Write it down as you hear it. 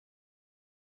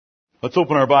Let's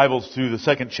open our Bibles to the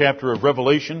second chapter of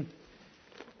Revelation.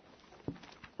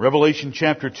 Revelation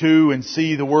chapter 2, and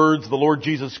see the words of the Lord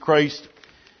Jesus Christ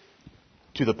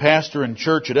to the pastor and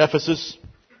church at Ephesus,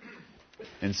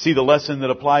 and see the lesson that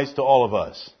applies to all of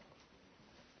us.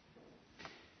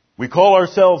 We call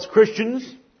ourselves Christians.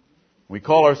 We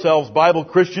call ourselves Bible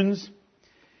Christians.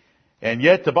 And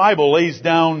yet the Bible lays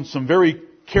down some very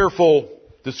careful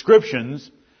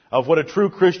descriptions of what a true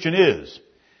Christian is.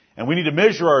 And we need to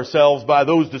measure ourselves by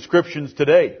those descriptions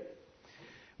today.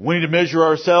 We need to measure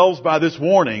ourselves by this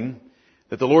warning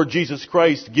that the Lord Jesus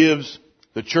Christ gives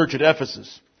the church at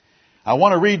Ephesus. I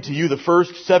want to read to you the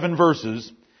first 7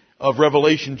 verses of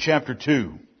Revelation chapter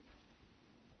 2.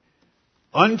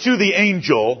 Unto the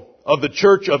angel of the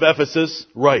church of Ephesus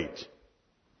write,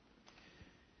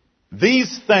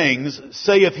 These things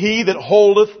saith he that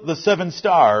holdeth the 7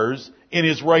 stars in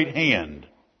his right hand,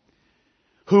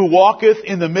 who walketh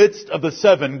in the midst of the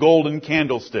 7 golden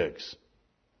candlesticks.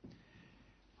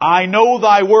 I know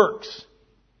thy works,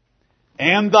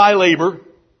 and thy labor,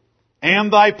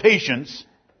 and thy patience,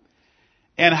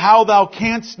 and how thou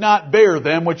canst not bear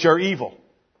them which are evil.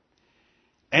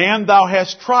 And thou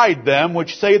hast tried them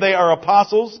which say they are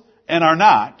apostles, and are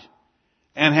not,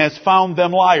 and hast found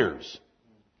them liars.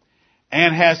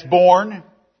 And hast borne,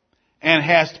 and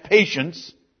hast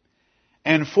patience,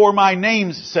 and for my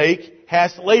name's sake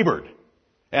hast labored,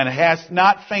 and hast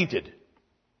not fainted.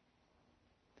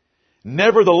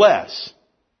 Nevertheless,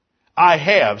 I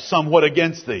have somewhat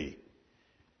against thee,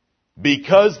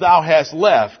 because thou hast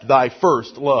left thy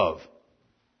first love.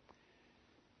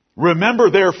 Remember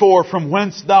therefore from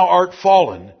whence thou art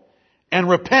fallen, and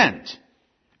repent,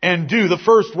 and do the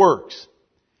first works.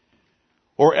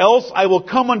 Or else I will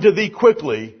come unto thee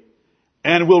quickly,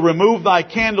 and will remove thy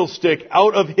candlestick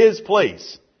out of his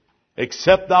place,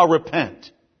 except thou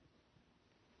repent.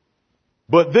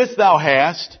 But this thou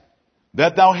hast,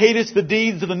 that thou hatest the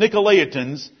deeds of the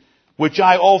Nicolaitans, which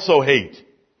I also hate.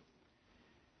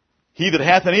 He that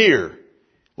hath an ear,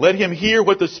 let him hear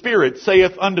what the Spirit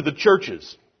saith unto the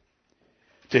churches.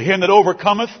 To him that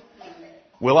overcometh,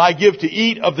 will I give to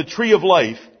eat of the tree of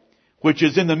life, which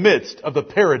is in the midst of the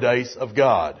paradise of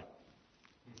God.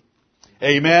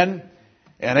 Amen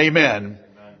and amen.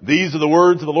 These are the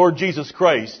words of the Lord Jesus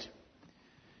Christ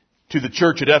to the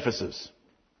church at Ephesus.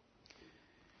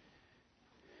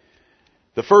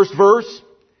 The first verse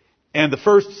and the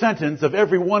first sentence of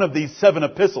every one of these 7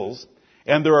 epistles,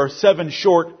 and there are 7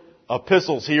 short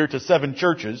epistles here to 7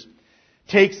 churches,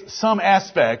 takes some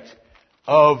aspect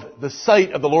of the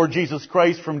sight of the Lord Jesus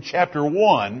Christ from chapter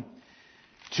 1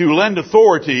 to lend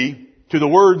authority to the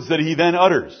words that he then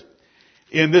utters.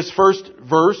 In this first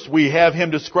verse, we have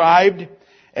him described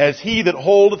as he that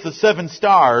holdeth the 7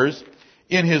 stars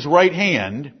in his right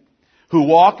hand, who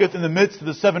walketh in the midst of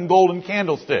the 7 golden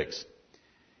candlesticks.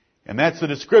 And that's the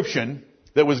description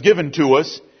that was given to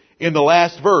us in the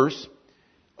last verse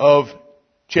of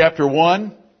chapter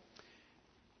 1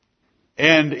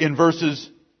 and in verses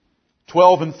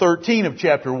 12 and 13 of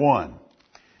chapter 1.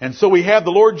 And so we have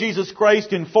the Lord Jesus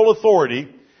Christ in full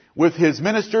authority with his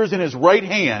ministers in his right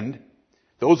hand.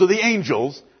 Those are the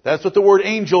angels. That's what the word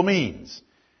angel means.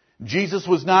 Jesus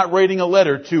was not writing a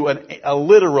letter to a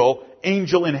literal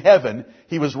angel in heaven.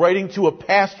 He was writing to a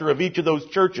pastor of each of those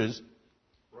churches.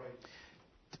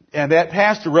 And that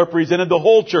pastor represented the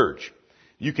whole church.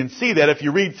 You can see that if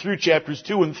you read through chapters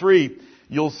 2 and 3,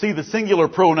 you'll see the singular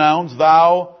pronouns,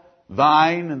 thou,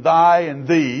 thine, and thy, and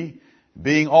thee,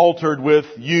 being altered with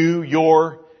you,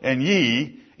 your, and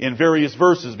ye in various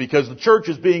verses, because the church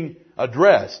is being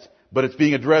addressed, but it's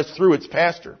being addressed through its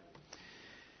pastor.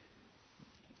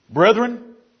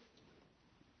 Brethren,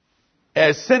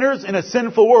 as sinners in a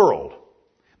sinful world,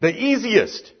 the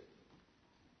easiest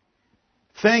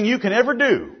thing you can ever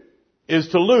do is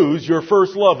to lose your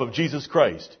first love of Jesus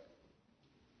Christ.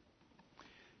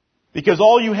 Because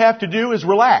all you have to do is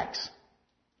relax,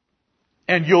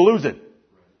 and you'll lose it.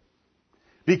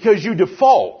 Because you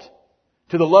default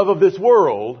to the love of this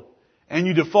world, and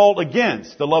you default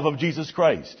against the love of Jesus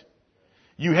Christ.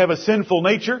 You have a sinful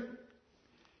nature,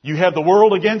 you have the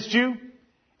world against you,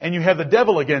 and you have the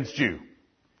devil against you.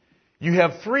 You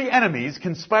have 3 enemies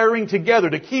conspiring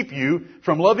together to keep you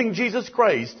from loving Jesus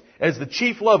Christ as the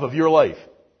chief love of your life.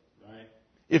 Right.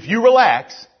 If you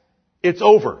relax, it's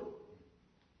over.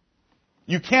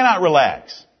 You cannot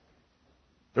relax.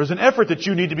 There's an effort that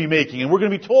you need to be making, and we're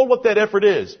going to be told what that effort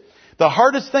is. The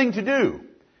hardest thing to do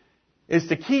is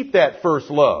to keep that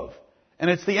first love. And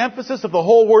it's the emphasis of the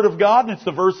whole Word of God, and it's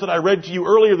the verse that I read to you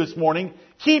earlier this morning.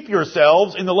 Keep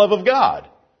yourselves in the love of God.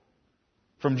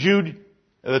 From Jude,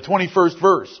 the 21st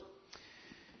verse.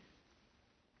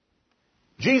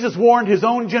 Jesus warned his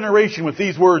own generation with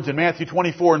these words in Matthew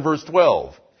 24 and verse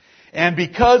 12. And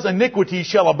because iniquity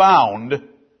shall abound,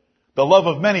 the love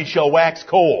of many shall wax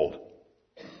cold.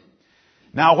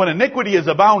 Now, when iniquity is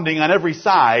abounding on every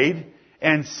side,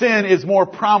 and sin is more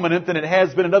prominent than it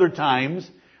has been at other times,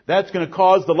 that's going to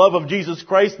cause the love of Jesus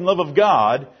Christ and love of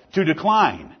God to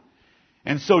decline.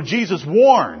 And so Jesus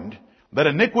warned that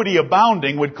iniquity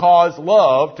abounding would cause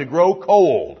love to grow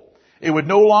cold. It would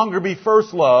no longer be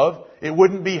first love. It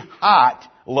wouldn't be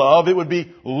hot love. It would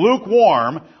be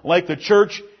lukewarm like the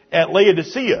church at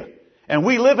Laodicea. And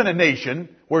we live in a nation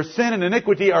where sin and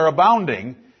iniquity are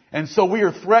abounding, and so we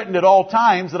are threatened at all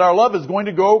times that our love is going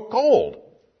to go cold.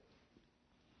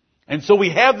 And so we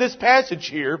have this passage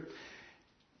here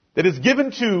that is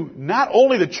given to not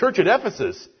only the church at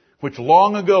Ephesus, which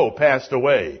long ago passed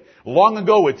away. Long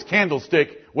ago its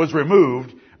candlestick was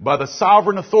removed by the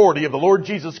sovereign authority of the Lord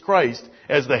Jesus Christ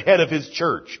as the head of His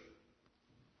church.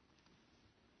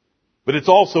 But it's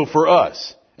also for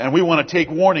us, and we want to take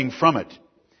warning from it.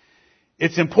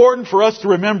 It's important for us to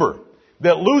remember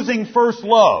that losing first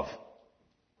love,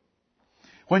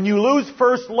 when you lose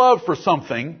first love for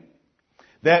something,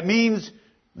 that means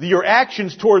your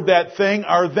actions toward that thing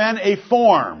are then a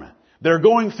form. They're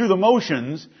going through the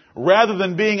motions rather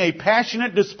than being a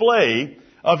passionate display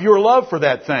of your love for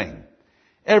that thing.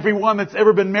 Everyone that's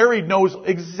ever been married knows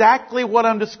exactly what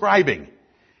I'm describing.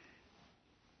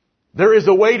 There is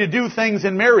a way to do things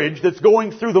in marriage that's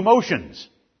going through the motions.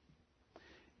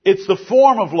 It's the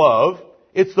form of love,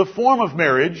 it's the form of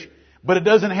marriage, but it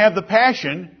doesn't have the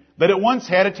passion that it once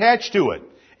had attached to it.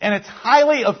 And it's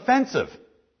highly offensive.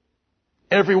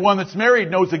 Everyone that's married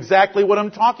knows exactly what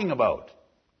I'm talking about.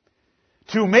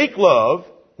 To make love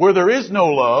where there is no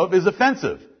love is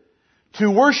offensive.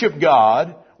 To worship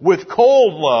God with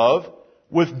cold love,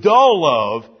 with dull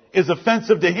love, is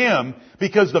offensive to Him,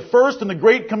 because the first and the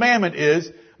great commandment is,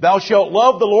 thou shalt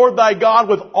love the Lord thy God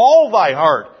with all thy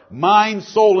heart, mind,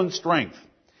 soul, and strength.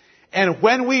 And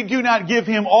when we do not give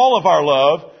Him all of our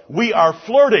love, we are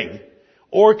flirting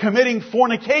or committing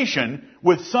fornication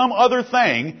with some other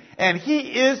thing, and He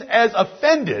is as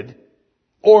offended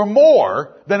or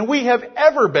more than we have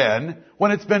ever been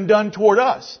when it's been done toward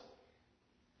us.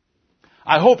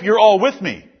 I hope you're all with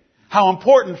me. How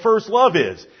important first love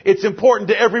is. It's important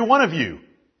to every one of you.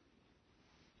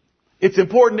 It's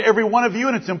important to every one of you,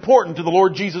 and it's important to the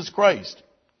Lord Jesus Christ.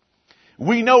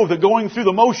 We know that going through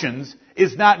the motions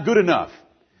is not good enough.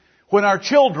 When our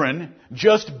children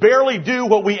just barely do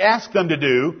what we ask them to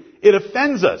do, it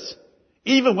offends us,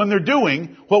 even when they're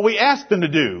doing what we ask them to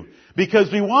do, because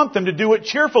we want them to do it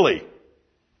cheerfully.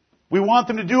 We want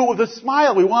them to do it with a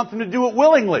smile. We want them to do it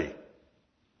willingly.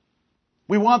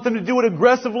 We want them to do it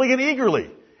aggressively and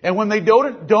eagerly. And when they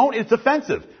don't, it's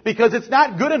offensive, because it's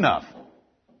not good enough.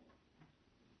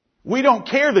 We don't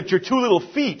care that your two little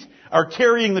feet are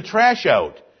carrying the trash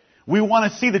out. We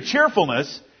want to see the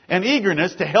cheerfulness and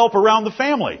eagerness to help around the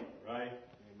family. Right.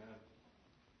 Amen.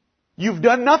 You've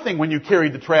done nothing when you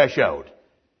carried the trash out.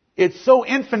 It's so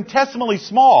infinitesimally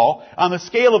small on the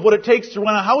scale of what it takes to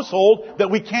run a household that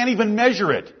we can't even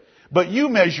measure it. But you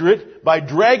measure it by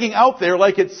dragging out there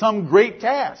like it's some great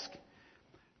task.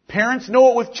 Parents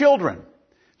know it with children.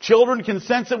 Children can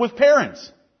sense it with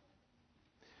parents.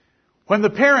 When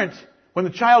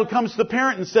the child comes to the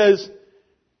parent and says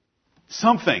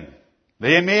something,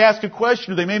 they may ask a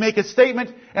question or they may make a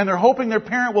statement, and they're hoping their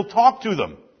parent will talk to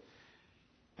them.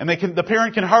 And the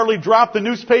parent can hardly drop the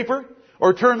newspaper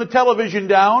or turn the television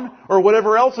down or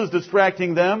whatever else is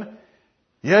distracting them.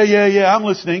 Yeah, I'm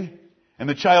listening. And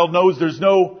the child knows there's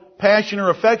no passion or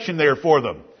affection there for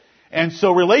them. And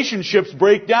so relationships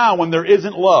break down when there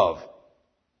isn't love.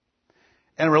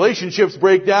 And relationships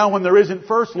break down when there isn't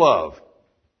first love.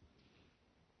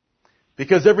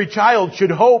 Because every child should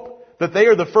hope that they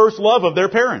are the first love of their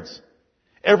parents.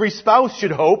 Every spouse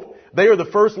should hope they are the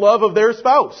first love of their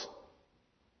spouse.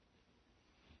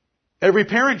 Every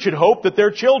parent should hope that their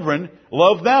children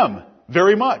love them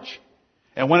very much.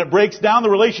 And when it breaks down, the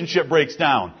relationship breaks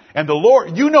down. And the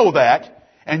Lord, you know that,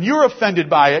 and you're offended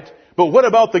by it, but what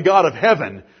about the God of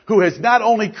heaven, who has not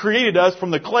only created us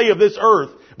from the clay of this earth,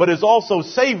 but has also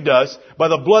saved us by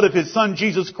the blood of His Son,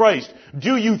 Jesus Christ?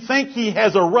 Do you think He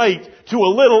has a right to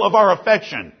a little of our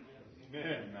affection?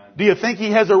 Amen. Do you think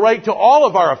He has a right to all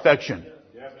of our affection?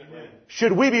 Yes, amen.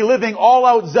 Should we be living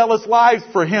all-out zealous lives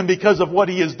for Him because of what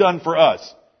He has done for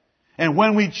us? And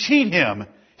when we cheat Him,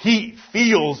 He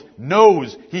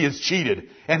knows He is cheated.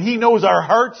 And He knows our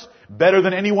hearts better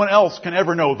than anyone else can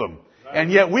ever know them. Right.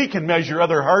 And yet we can measure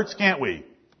other hearts, can't we?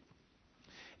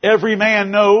 Every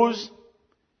man knows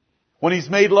when he's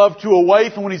made love to a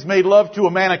wife and when he's made love to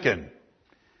a mannequin.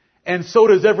 And so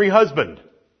does every husband.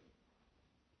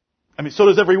 So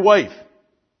does every wife.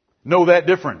 Know that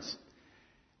difference.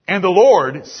 And the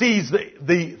Lord sees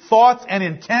the thoughts and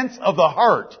intents of the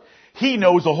heart. He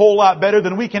knows a whole lot better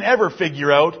than we can ever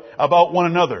figure out about one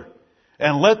another.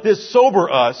 And let this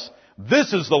sober us.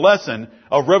 This is the lesson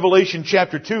of Revelation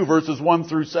chapter 2, verses 1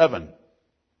 through 7.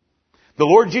 The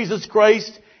Lord Jesus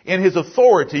Christ, in His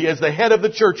authority as the head of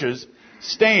the churches,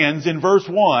 stands in verse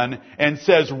 1 and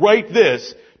says, "Write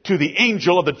this to the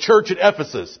angel of the church at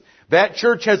Ephesus." That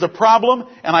church has a problem,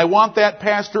 and I want that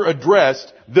pastor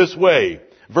addressed this way.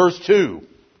 Verse 2.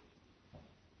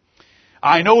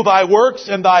 "I know thy works,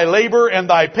 and thy labor, and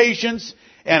thy patience,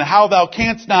 and how thou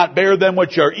canst not bear them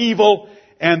which are evil,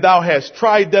 and thou hast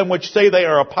tried them which say they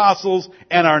are apostles,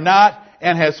 and are not,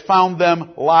 and hast found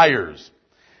them liars."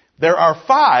 There are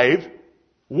 5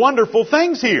 wonderful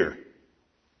things here.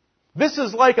 This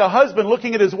is like a husband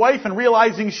looking at his wife and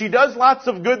realizing she does lots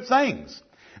of good things.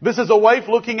 This is a wife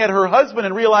looking at her husband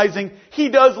and realizing he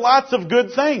does lots of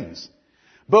good things.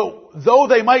 But though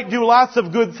they might do lots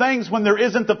of good things when there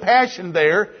isn't the passion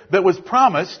there that was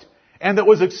promised and that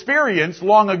was experienced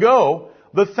long ago,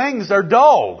 the things are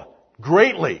dulled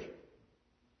greatly.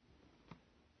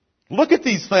 Look at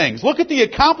these things. Look at the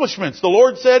accomplishments. The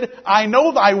Lord said, "I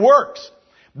know thy works."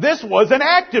 This was an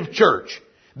active church.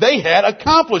 They had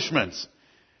accomplishments.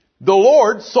 The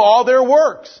Lord saw their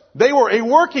works. They were a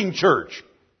working church.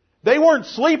 They weren't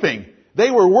sleeping.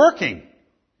 They were working.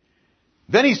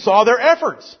 Then He saw their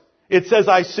efforts. It says,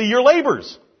 "I see your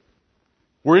labors."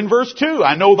 We're in verse 2.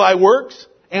 "I know thy works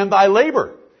and thy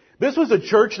labor." This was a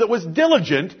church that was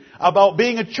diligent about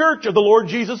being a church of the Lord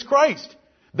Jesus Christ.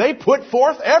 They put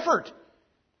forth effort.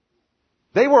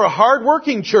 They were a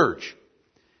hard-working church.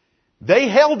 They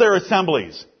held their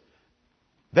assemblies.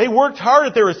 They worked hard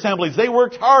at their assemblies. They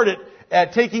worked hard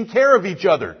at taking care of each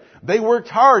other. They worked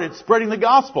hard at spreading the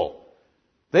gospel.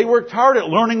 They worked hard at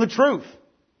learning the truth.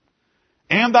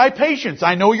 "And thy patience."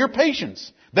 I know your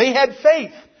patience. They had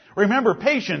faith. Remember,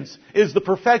 patience is the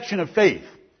perfection of faith.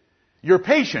 You're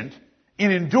patient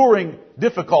in enduring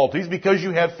difficulties because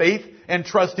you have faith and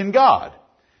trust in God.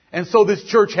 And so this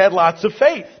church had lots of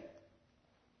faith.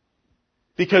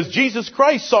 Because Jesus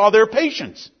Christ saw their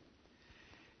patience.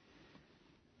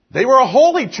 They were a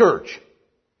holy church.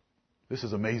 This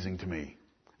is amazing to me.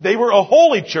 They were a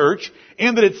holy church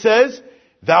in that it says,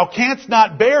 "Thou canst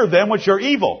not bear them which are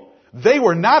evil." They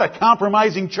were not a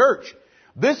compromising church.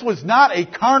 This was not a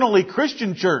carnally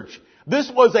Christian church. This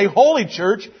was a holy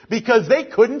church because they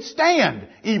couldn't stand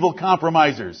evil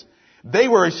compromisers. They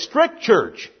were a strict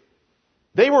church.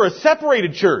 They were a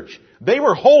separated church. They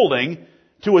were holding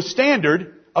to a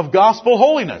standard of gospel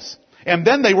holiness. And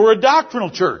then they were a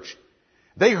doctrinal church.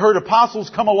 They heard apostles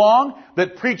come along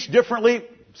that preached differently,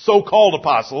 so-called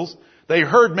apostles. They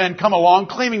heard men come along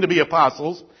claiming to be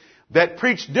apostles that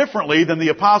preached differently than the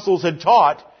apostles had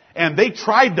taught, and they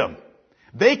tried them.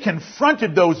 They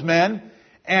confronted those men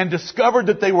and discovered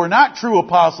that they were not true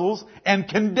apostles and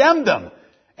condemned them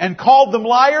and called them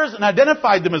liars and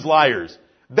identified them as liars.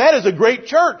 That is a great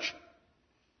church.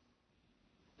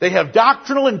 They have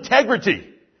doctrinal integrity.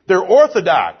 They're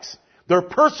orthodox. They're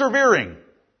persevering.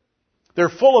 They're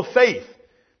full of faith.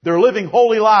 They're living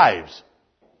holy lives.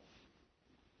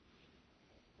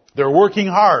 They're working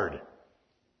hard.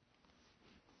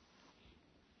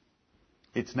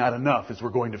 It's not enough, as we're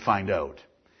going to find out.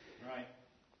 Right.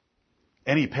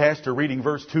 Any pastor reading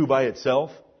verse 2 by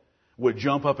itself would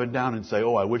jump up and down and say,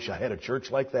 "Oh, I wish I had a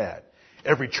church like that."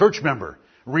 Every church member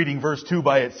reading verse 2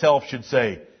 by itself should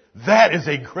say, "That is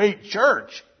a great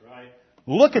church." Right.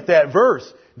 Look at that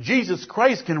verse. Jesus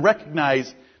Christ can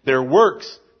recognize their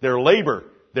works, their labor,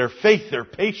 their faith, their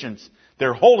patience,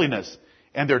 their holiness,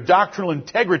 and their doctrinal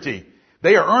integrity.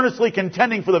 They are earnestly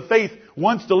contending for the faith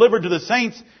once delivered to the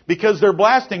saints because they're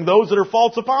blasting those that are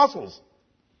false apostles.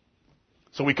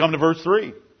 So we come to verse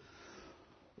 3.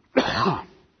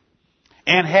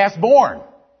 "And hast borne."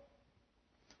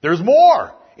 There's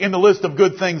more in the list of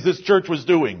good things this church was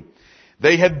doing.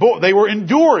 They were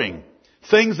enduring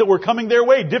things that were coming their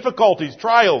way, difficulties,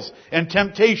 trials, and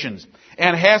temptations.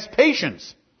 "And hast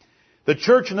patience." The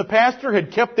church and the pastor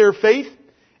had kept their faith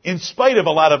in spite of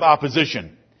a lot of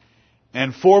opposition.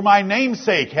 "And for my name's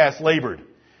sake hast labored."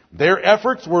 Their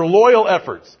efforts were loyal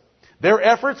efforts. Their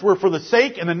efforts were for the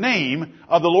sake and the name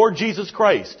of the Lord Jesus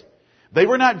Christ. They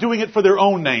were not doing it for their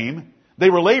own name. They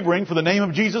were laboring for the name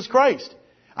of Jesus Christ.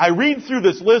 I read through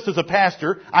this list as a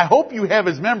pastor. I hope you have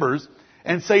as members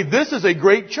and say, this is a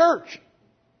great church.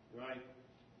 Right.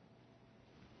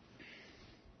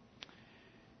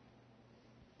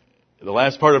 The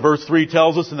last part of verse 3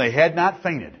 tells us, "And they had not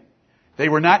fainted." They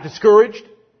were not discouraged.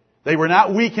 They were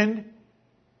not weakened.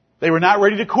 They were not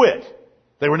ready to quit.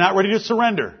 They were not ready to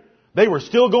surrender. They were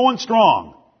still going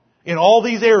strong in all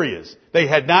these areas. They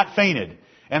had not fainted.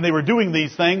 And they were doing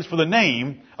these things for the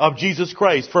name of Jesus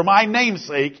Christ. For my name's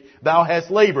sake, thou hast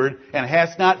labored and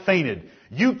hast not fainted.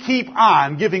 You keep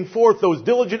on giving forth those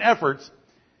diligent efforts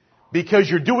because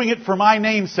you're doing it for my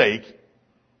name's sake.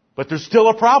 But there's still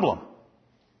a problem.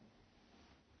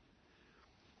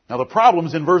 Now the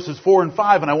problem's in verses 4 and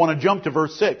 5, and I want to jump to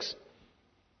verse 6.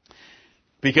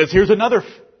 Because here's another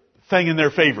thing in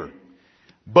their favor.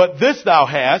 But this thou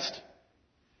hast,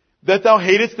 that thou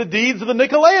hatest the deeds of the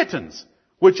Nicolaitans,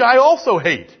 which I also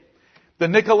hate. The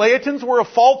Nicolaitans were a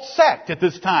false sect at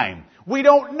this time. We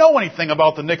don't know anything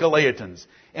about the Nicolaitans.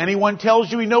 Anyone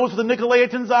tells you he knows what the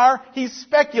Nicolaitans are, he's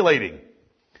speculating.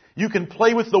 You can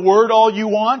play with the word all you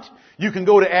want. You can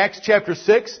go to Acts chapter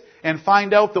 6 and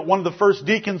find out that one of the first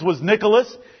deacons was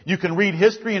Nicholas. You can read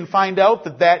history and find out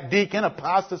that that deacon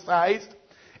apostatized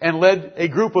and led a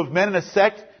group of men in a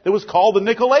sect that was called the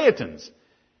Nicolaitans.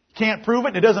 Can't prove it,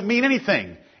 and it doesn't mean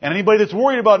anything. And anybody that's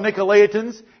worried about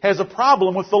Nicolaitans has a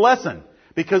problem with the lesson.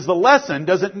 Because the lesson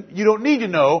you don't need to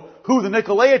know who the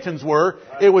Nicolaitans were.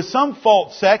 It was some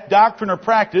false sect, doctrine, or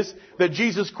practice that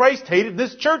Jesus Christ hated.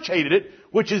 This church hated it,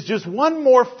 which is just one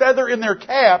more feather in their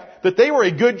cap that they were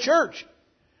a good church.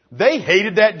 They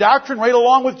hated that doctrine right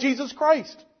along with Jesus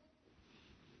Christ.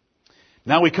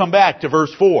 Now we come back to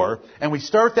verse 4, and we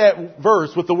start that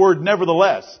verse with the word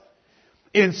nevertheless.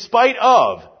 In spite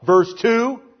of, verse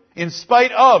 2, in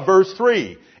spite of, verse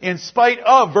 3, in spite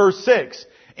of, verse 6,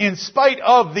 in spite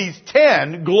of these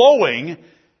 10 glowing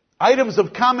items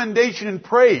of commendation and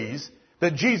praise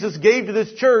that Jesus gave to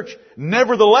this church,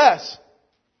 nevertheless,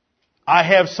 I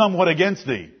have somewhat against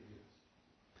thee.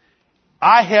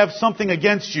 I have something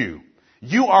against you.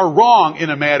 You are wrong in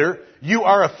a matter. You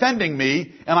are offending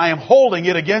me, and I am holding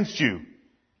it against you.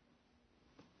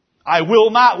 I will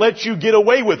not let you get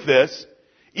away with this,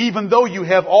 even though you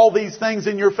have all these things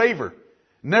in your favor.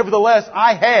 Nevertheless,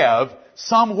 I have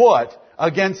somewhat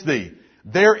against thee.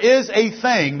 There is a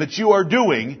thing that you are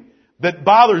doing that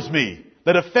bothers me,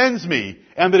 that offends me,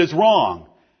 and that is wrong.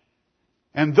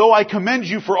 And though I commend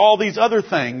you for all these other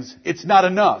things, it's not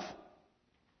enough.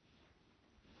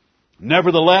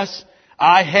 Nevertheless,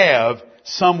 I have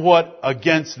somewhat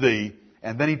against thee.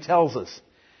 And then he tells us,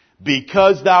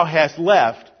 because thou hast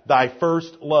left thy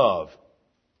first love.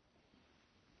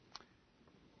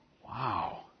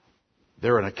 Wow.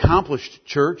 They're an accomplished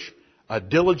church, a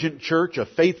diligent church, a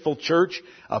faithful church,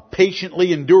 a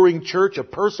patiently enduring church, a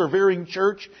persevering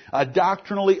church, a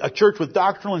church with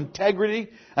doctrinal integrity,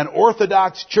 an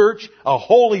orthodox church, a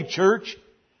holy church,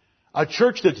 a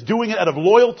church that's doing it out of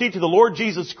loyalty to the Lord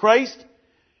Jesus Christ,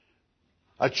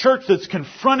 a church that's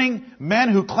confronting men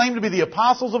who claim to be the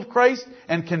apostles of Christ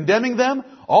and condemning them,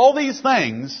 all these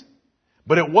things,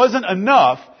 but it wasn't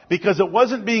enough because it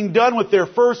wasn't being done with their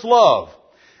first love.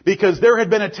 Because there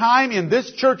had been a time in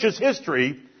this church's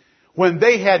history when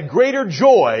they had greater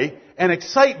joy and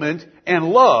excitement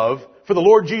and love for the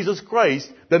Lord Jesus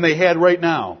Christ than they had right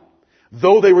now,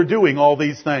 though they were doing all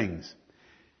these things.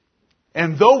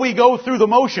 And though we go through the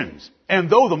motions, and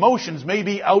though the motions may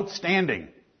be outstanding,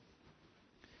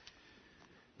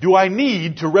 do I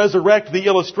need to resurrect the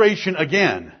illustration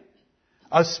again?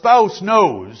 A spouse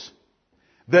knows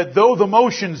that though the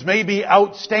motions may be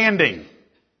outstanding,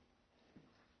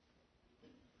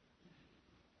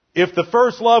 if the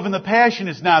first love and the passion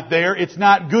is not there, it's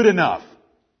not good enough.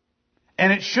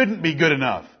 And it shouldn't be good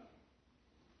enough.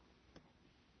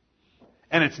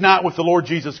 And it's not with the Lord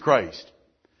Jesus Christ.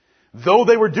 Though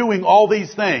they were doing all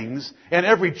these things, and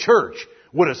every church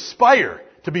would aspire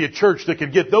to be a church that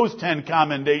could get those 10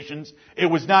 commendations, it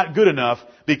was not good enough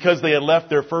because they had left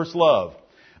their first love.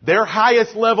 Their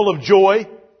highest level of joy,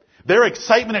 their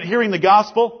excitement at hearing the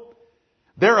gospel,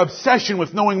 their obsession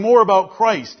with knowing more about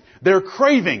Christ, their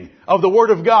craving of the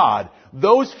Word of God,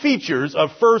 those features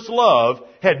of first love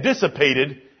had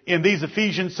dissipated in these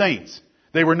Ephesian saints.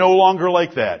 They were no longer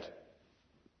like that.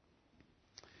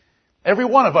 Every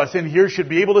one of us in here should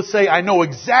be able to say, I know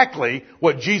exactly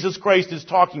what Jesus Christ is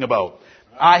talking about.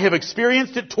 I have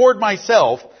experienced it toward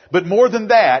myself, but more than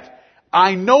that,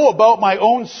 I know about my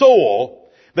own soul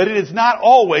that it is not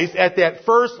always at that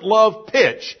first love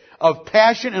pitch of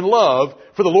passion and love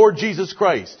for the Lord Jesus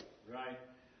Christ. Right.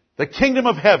 The kingdom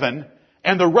of heaven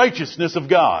and the righteousness of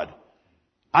God.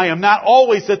 I am not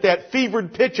always at that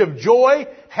fevered pitch of joy,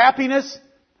 happiness,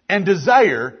 and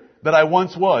desire that I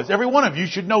once was. Every one of you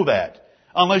should know that,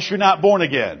 unless you're not born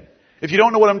again. If you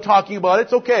don't know what I'm talking about,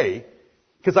 it's okay,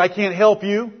 because I can't help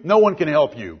you. No one can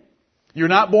help you. You're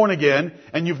not born again,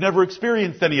 and you've never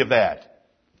experienced any of that.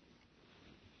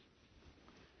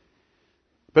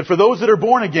 But for those that are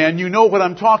born again, you know what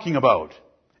I'm talking about.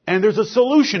 And there's a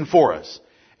solution for us.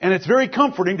 And it's very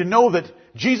comforting to know that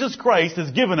Jesus Christ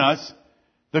has given us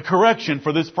the correction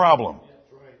for this problem.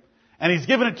 And He's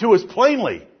given it to us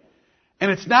plainly.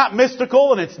 And it's not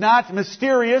mystical, and it's not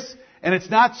mysterious, and it's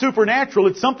not supernatural.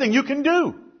 It's something you can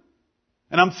do.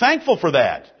 And I'm thankful for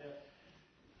that.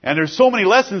 And there's so many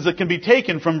lessons that can be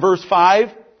taken from verse 5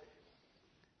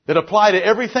 that apply to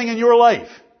everything in your life.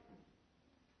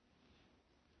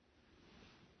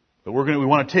 But we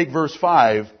want to take verse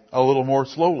 5 a little more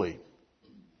slowly.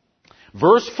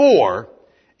 Verse 4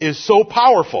 is so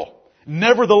powerful.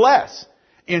 Nevertheless,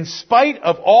 in spite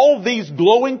of all these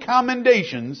glowing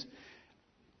commendations,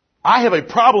 I have a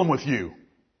problem with you.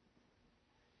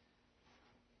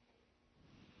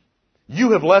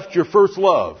 You have left your first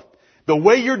love. The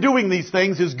way you're doing these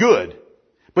things is good,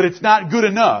 but it's not good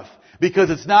enough because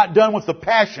it's not done with the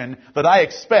passion that I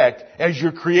expect as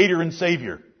your Creator and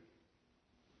Savior.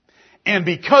 And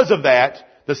because of that,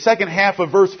 the second half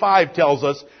of verse 5 tells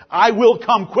us, I will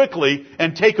come quickly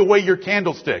and take away your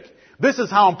candlestick. This is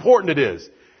how important it is.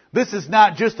 This is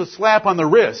not just a slap on the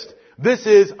wrist. This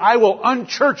is, I will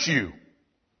unchurch you.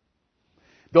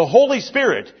 The Holy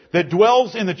Spirit that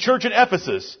dwells in the church at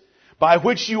Ephesus, by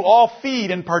which you all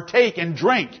feed and partake and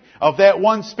drink of that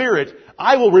one Spirit,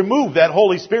 I will remove that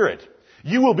Holy Spirit.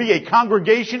 You will be a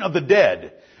congregation of the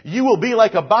dead. You will be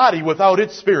like a body without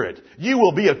its spirit. You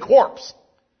will be a corpse.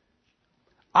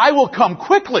 I will come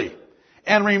quickly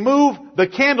and remove the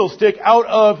candlestick out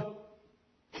of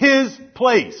His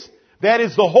place. That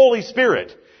is the Holy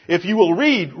Spirit. If you will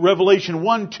read Revelation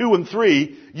 1, 2, and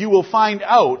 3, you will find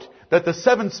out that the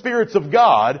seven spirits of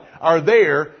God are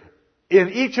there in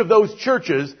each of those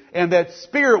churches, and that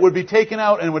spirit would be taken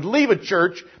out and would leave a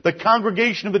church, the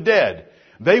congregation of the dead.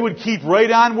 They would keep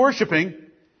right on worshiping.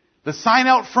 The sign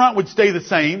out front would stay the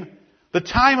same. The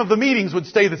time of the meetings would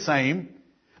stay the same.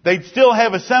 They'd still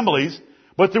have assemblies,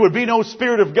 but there would be no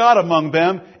Spirit of God among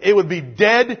them. It would be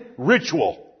dead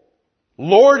ritual.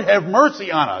 Lord, have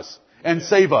mercy on us and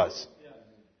save us.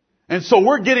 And so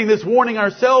we're getting this warning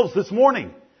ourselves this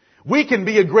morning. We can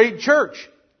be a great church.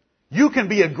 You can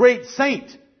be a great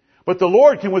saint. But the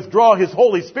Lord can withdraw His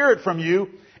Holy Spirit from you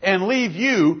and leave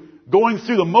you going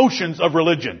through the motions of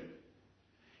religion.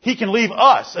 He can leave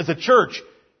us as a church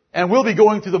and we'll be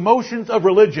going through the motions of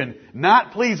religion,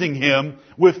 not pleasing Him,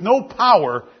 with no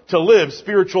power to live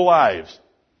spiritual lives.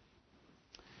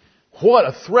 What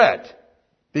a threat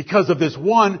because of this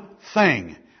one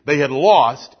thing. They had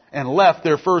lost and left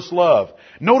their first love.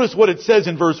 Notice what it says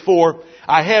in verse 4.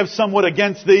 I have somewhat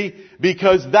against thee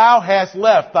because thou hast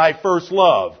left thy first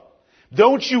love.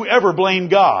 Don't you ever blame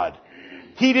God.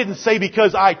 He didn't say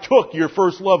because I took your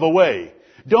first love away.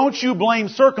 Don't you blame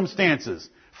circumstances.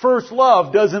 First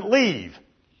love doesn't leave.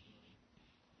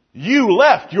 You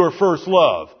left your first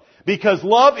love because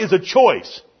love is a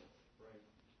choice.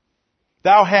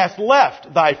 Thou hast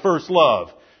left thy first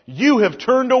love. You have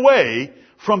turned away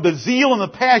from the zeal and the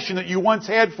passion that you once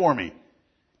had for me.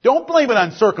 Don't blame it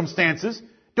on circumstances.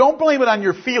 Don't blame it on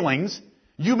your feelings.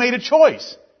 You made a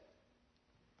choice.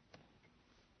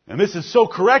 And this is so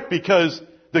correct because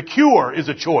the cure is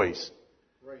a choice.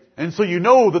 And so you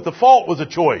know that the fault was a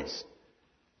choice.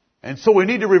 And so we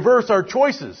need to reverse our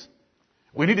choices.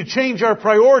 We need to change our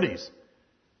priorities.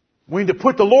 We need to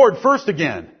put the Lord first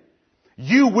again.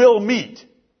 You will meet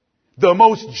the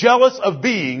most jealous of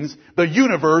beings the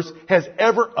universe has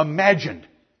ever imagined.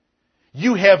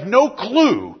 You have no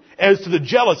clue as to the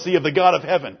jealousy of the God of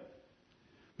heaven.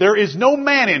 There is no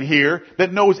man in here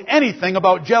that knows anything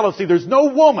about jealousy. There's no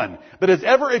woman that has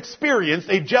ever experienced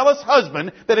a jealous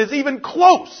husband that is even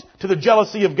close to the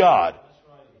jealousy of God.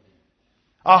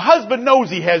 A husband knows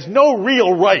he has no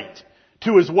real right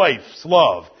to his wife's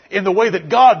love in the way that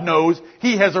God knows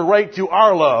He has a right to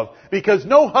our love, because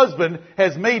no husband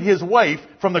has made his wife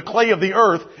from the clay of the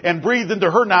earth and breathed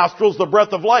into her nostrils the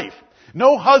breath of life.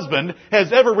 No husband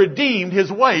has ever redeemed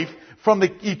his wife from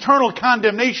the eternal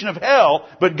condemnation of hell,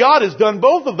 but God has done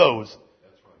both of those.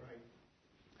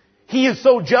 He is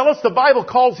so jealous, the Bible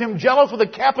calls Him jealous with a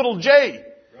capital J.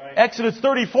 Right. Exodus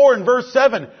 34 and verse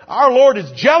 7. Our Lord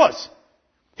is jealous.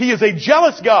 He is a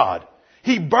jealous God.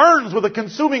 He burns with a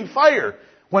consuming fire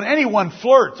when anyone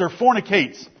flirts or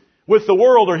fornicates with the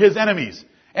world or his enemies.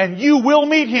 And you will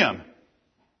meet Him.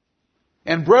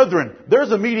 And brethren,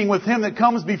 there's a meeting with Him that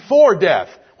comes before death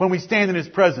when we stand in His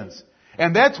presence.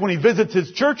 And that's when He visits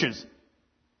His churches.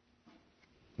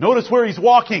 Notice where He's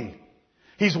walking.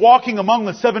 He's walking among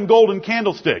the 7 golden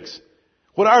candlesticks.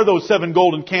 What are those 7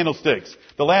 golden candlesticks?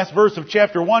 The last verse of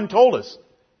chapter 1 told us.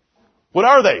 What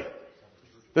are they?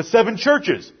 The 7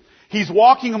 churches. He's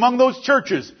walking among those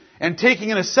churches and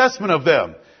taking an assessment of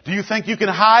them. Do you think you can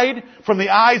hide from the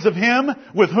eyes of Him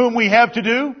with whom we have to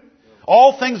do?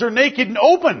 All things are naked and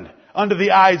opened under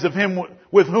the eyes of Him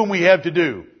with whom we have to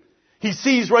do. He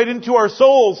sees right into our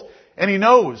souls and He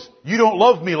knows, you don't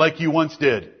love me like you once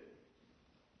did.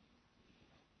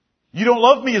 You don't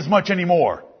love me as much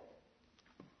anymore.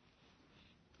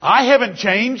 I haven't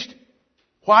changed.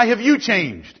 Why have you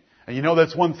changed? And you know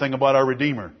that's one thing about our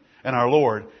Redeemer and our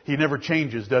Lord. He never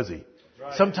changes, does He?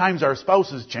 Right. Sometimes our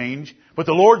spouses change, but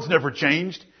the Lord's never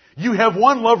changed. You have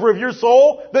one lover of your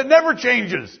soul that never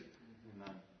changes.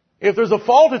 If there's a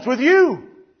fault, it's with you,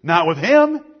 not with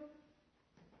Him.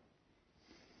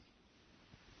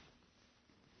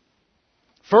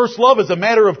 First love is a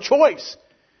matter of choice.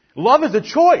 Love is a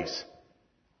choice.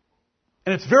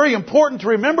 And it's very important to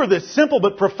remember this simple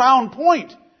but profound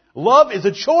point. Love is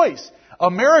a choice.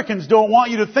 Americans don't want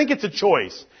you to think it's a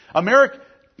choice.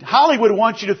 Hollywood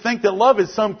wants you to think that love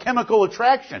is some chemical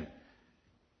attraction.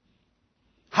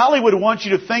 Hollywood wants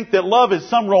you to think that love is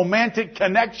some romantic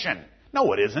connection.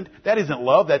 No, it isn't. That isn't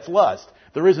love, that's lust.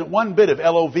 There isn't one bit of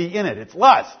L-O-V in it. It's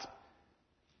lust.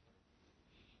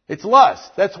 It's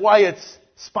lust. That's why it's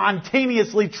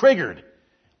spontaneously triggered.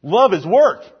 Love is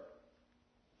work.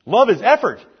 Love is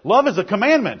effort. Love is a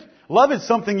commandment. Love is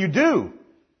something you do.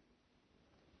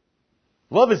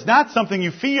 Love is not something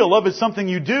you feel. Love is something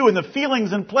you do, and the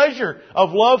feelings and pleasure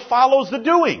of love follows the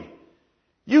doing.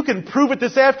 You can prove it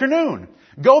this afternoon.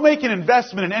 Go make an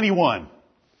investment in anyone.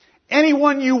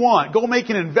 Anyone you want, go make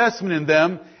an investment in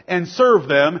them and serve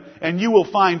them, and you will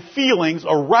find feelings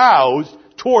aroused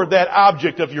toward that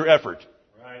object of your effort.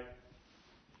 Right.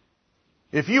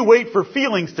 If you wait for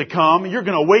feelings to come, you're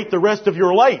going to wait the rest of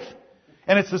your life.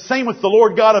 And it's the same with the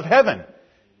Lord God of heaven.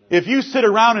 If you sit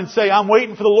around and say, I'm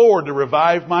waiting for the Lord to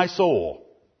revive my soul,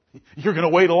 you're going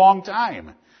to wait a long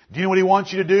time. Do you know what He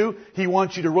wants you to do? He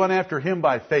wants you to run after Him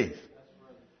by faith.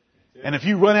 And if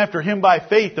you run after Him by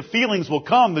faith, the feelings will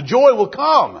come, the joy will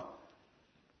come.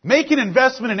 Make an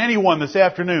investment in anyone this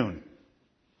afternoon.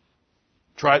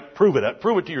 Try it, prove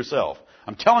it to yourself.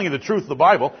 I'm telling you the truth of the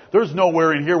Bible. There's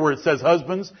nowhere in here where it says,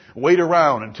 husbands, wait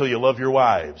around until you love your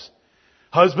wives.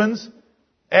 Husbands,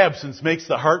 absence makes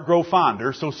the heart grow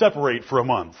fonder, so separate for a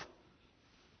month.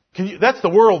 That's the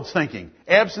world's thinking.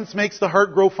 Absence makes the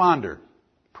heart grow fonder.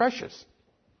 Precious.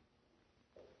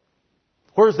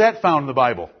 Where's that found in the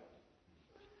Bible?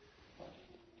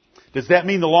 Does that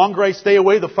mean the longer I stay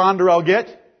away, the fonder I'll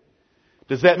get?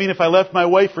 Does that mean if I left my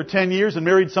wife for 10 years and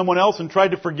married someone else and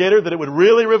tried to forget her, that it would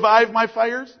really revive my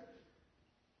fires?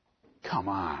 Come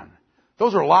on.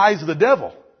 Those are lies of the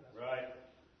devil. Right.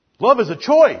 Love is a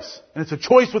choice, and it's a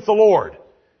choice with the Lord.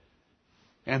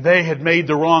 And they had made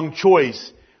the wrong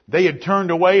choice. They had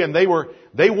turned away, and they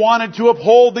wanted to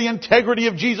uphold the integrity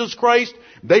of Jesus Christ.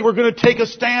 They were going to take a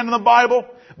stand in the Bible.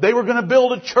 They were going to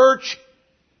build a church.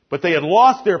 But they had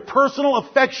lost their personal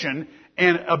affection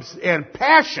and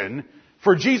passion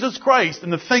for Jesus Christ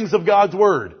and the things of God's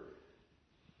Word.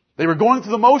 They were going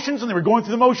through the motions, and they were going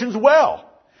through the motions well.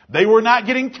 They were not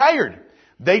getting tired.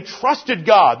 They trusted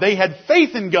God. They had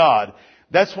faith in God.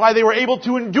 That's why they were able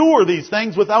to endure these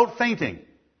things without fainting.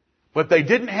 But they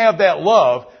didn't have that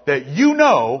love that you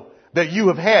know that you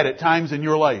have had at times in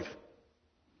your life.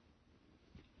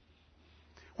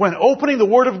 When opening the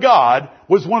Word of God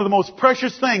was one of the most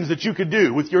precious things that you could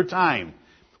do with your time.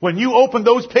 When you opened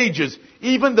those pages,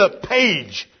 even the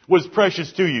page was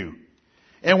precious to you.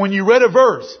 And when you read a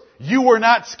verse, you were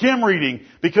not skim reading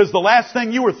because the last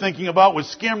thing you were thinking about was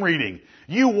skim reading.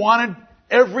 You wanted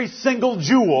every single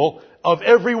jewel of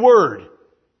every word.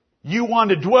 You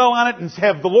wanted to dwell on it and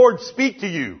have the Lord speak to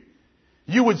you.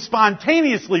 You would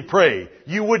spontaneously pray.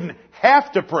 You wouldn't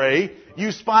have to pray.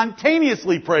 You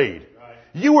spontaneously prayed.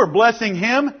 You were blessing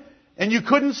Him and you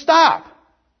couldn't stop.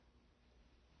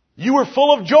 You were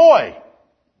full of joy.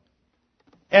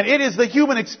 And it is the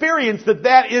human experience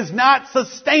that is not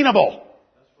sustainable.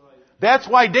 That's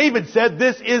why David said,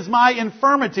 this is my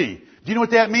infirmity. Do you know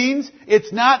what that means?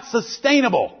 It's not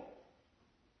sustainable.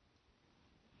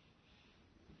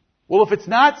 Well, if it's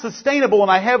not sustainable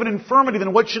and I have an infirmity,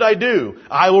 then what should I do?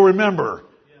 I will remember.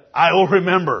 I will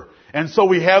remember. And so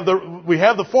we have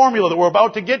the formula that we're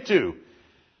about to get to.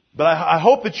 But I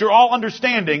hope that you're all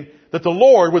understanding that the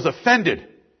Lord was offended.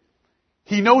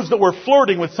 He knows that we're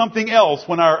flirting with something else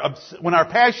when our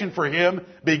passion for Him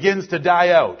begins to die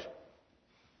out.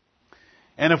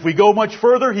 And if we go much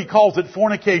further, He calls it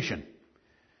fornication.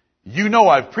 You know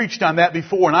I've preached on that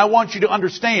before, and I want you to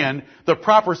understand the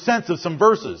proper sense of some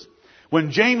verses.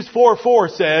 When James 4:4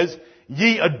 says,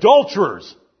 ye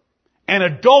adulterers and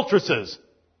adulteresses.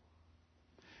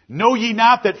 Know ye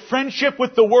not that friendship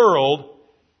with the world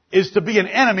is to be an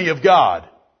enemy of God?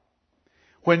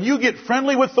 When you get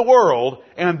friendly with the world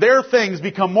and their things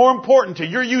become more important to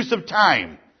your use of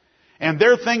time, and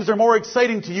their things are more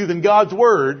exciting to you than God's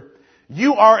Word,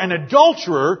 you are an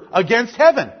adulterer against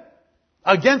heaven,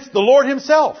 against the Lord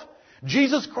Himself.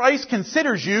 Jesus Christ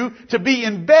considers you to be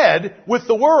in bed with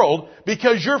the world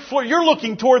because you're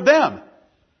looking toward them.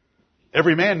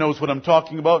 Every man knows what I'm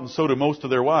talking about, and so do most of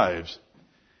their wives.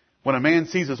 When a man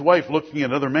sees his wife looking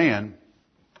at another man,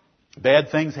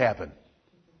 bad things happen.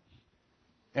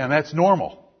 And that's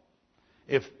normal.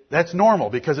 That's normal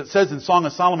because it says in Song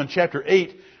of Solomon chapter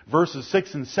 8, verses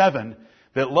 6 and 7,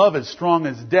 that love is strong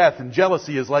as death and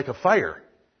jealousy is like a fire.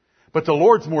 But the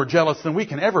Lord's more jealous than we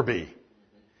can ever be.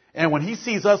 And when He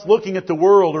sees us looking at the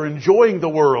world or enjoying the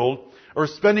world or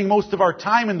spending most of our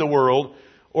time in the world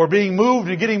or being moved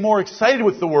and getting more excited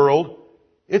with the world,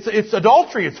 it's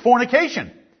adultery, it's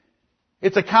fornication.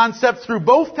 It's a concept through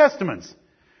both testaments.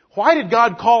 Why did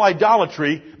God call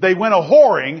idolatry, they went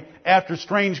a-whoring after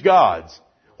strange gods?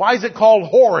 Why is it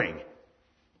called whoring?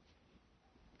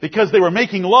 Because they were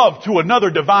making love to another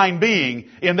divine being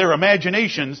in their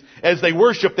imaginations as they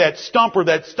worshiped that stump or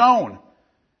that stone.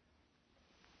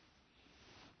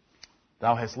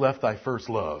 Thou hast left thy first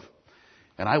love,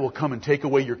 and I will come and take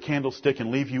away your candlestick and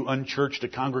leave you unchurched, a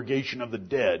congregation of the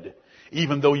dead,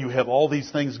 even though you have all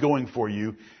these things going for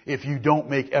you, if you don't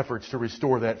make efforts to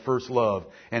restore that first love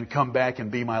and come back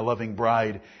and be my loving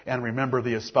bride and remember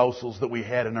the espousals that we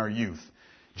had in our youth.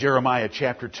 Jeremiah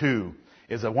chapter 2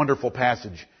 is a wonderful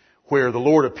passage where the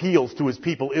Lord appeals to His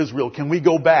people Israel. Can we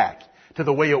go back to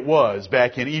the way it was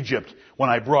back in Egypt when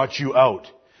I brought you out?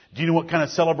 Do you know what kind of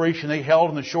celebration they held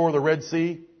on the shore of the Red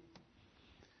Sea?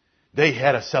 They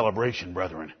had a celebration,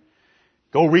 brethren.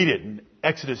 Go read it in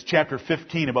Exodus chapter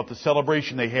 15 about the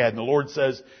celebration they had. And the Lord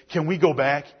says, can we go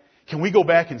back? Can we go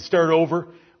back and start over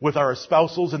with our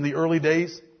espousals in the early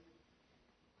days?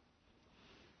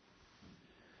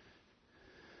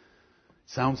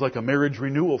 Sounds like a marriage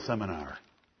renewal seminar.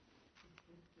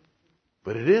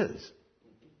 But it is.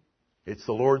 It's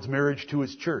the Lord's marriage to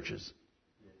His churches.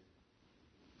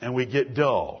 And we get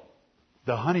dull.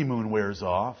 The honeymoon wears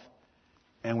off,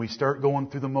 and we start going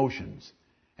through the motions.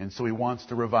 And so He wants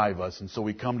to revive us. And so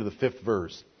we come to the 5th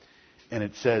verse. And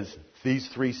it says these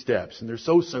 3 steps. And they're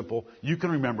so simple, you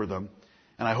can remember them.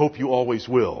 And I hope you always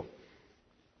will.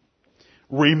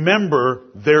 Remember,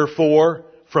 therefore,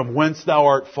 from whence thou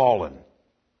art fallen.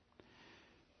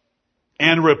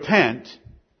 And repent,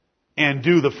 and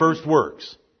do the first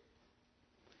works.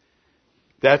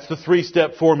 That's the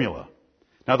 3-step formula.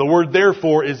 Now the word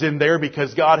therefore is in there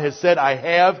because God has said, I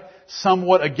have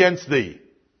somewhat against thee.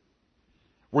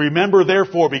 Remember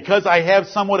therefore, because I have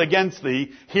somewhat against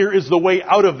thee, here is the way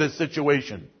out of this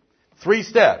situation. 3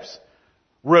 steps.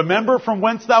 Remember from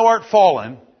whence thou art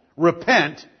fallen,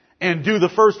 repent, and do the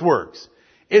first works.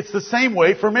 It's the same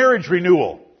way for marriage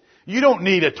renewal. You don't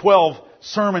need a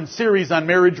 12-sermon series on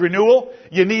marriage renewal.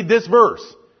 You need this verse.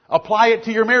 Apply it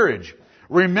to your marriage.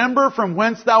 Remember from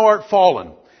whence thou art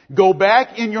fallen. Go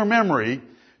back in your memory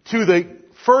to the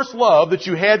first love that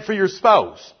you had for your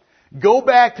spouse. Go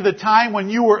back to the time when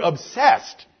you were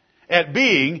obsessed at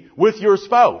being with your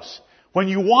spouse. When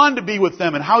you wanted to be with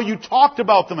them and how you talked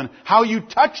about them and how you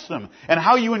touched them and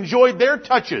how you enjoyed their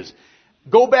touches.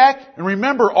 Go back and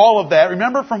remember all of that.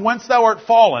 Remember from whence thou art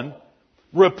fallen.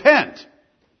 Repent.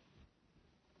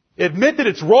 Admit that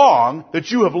it's wrong,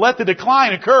 that you have let the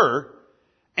decline occur,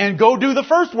 and go do the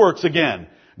first works again.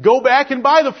 Go back and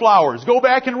buy the flowers. Go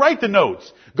back and write the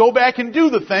notes. Go back and do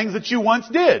the things that you once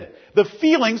did. The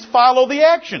feelings follow the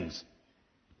actions.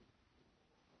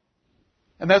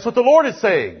 And that's what the Lord is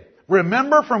saying.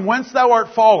 Remember from whence thou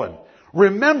art fallen.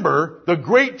 Remember the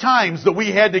great times that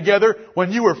we had together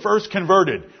when you were first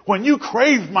converted. When you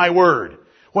craved my word.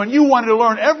 When you wanted to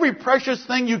learn every precious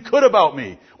thing you could about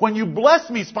me. When you blessed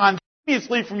me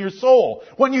spontaneously from your soul.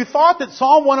 When you thought that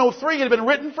Psalm 103 had been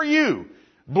written for you.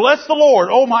 Bless the Lord,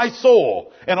 O my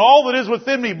soul, and all that is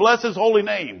within me, bless His holy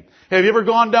name. Have you ever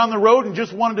gone down the road and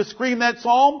just wanted to scream that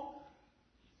psalm?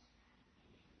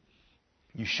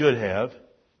 You should have.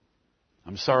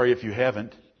 I'm sorry if you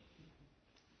haven't.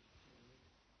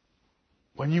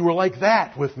 When you were like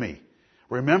that with me,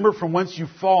 remember from whence you've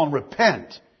fallen,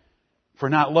 repent for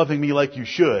not loving me like you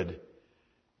should,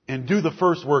 and do the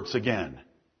first works again.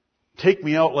 Take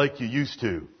me out like you used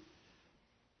to.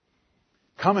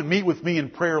 Come and meet with me in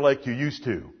prayer like you used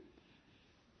to.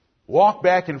 Walk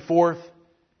back and forth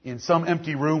in some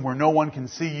empty room where no one can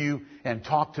see you and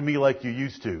talk to me like you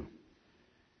used to.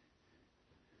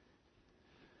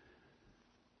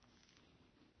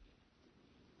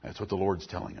 That's what the Lord's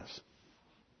telling us.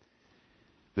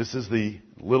 This is the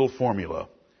little formula.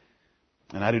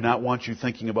 And I do not want you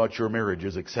thinking about your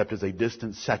marriages except as a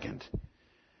distant second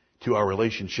to our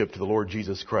relationship to the Lord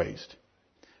Jesus Christ.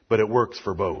 But it works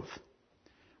for both.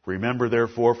 Remember,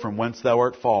 therefore, from whence thou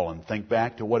art fallen. Think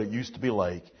back to what it used to be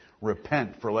like.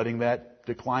 Repent for letting that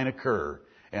decline occur.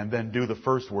 And then do the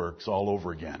first works all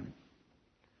over again.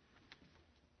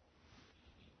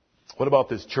 What about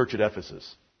this church at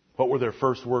Ephesus? What were their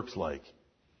first works like?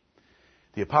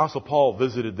 The Apostle Paul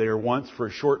visited there once for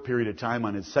a short period of time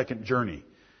on his second journey.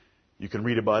 You can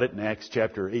read about it in Acts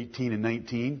chapter 18 and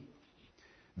 19.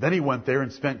 Then he went there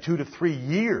and spent 2 to 3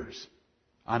 years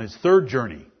on his third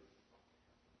journey.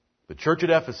 The church at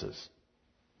Ephesus.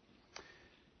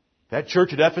 That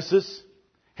church at Ephesus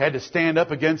had to stand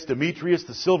up against Demetrius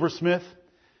the silversmith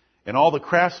and all the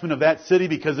craftsmen of that city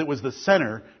because it was the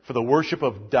center for the worship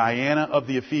of Diana of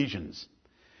the Ephesians.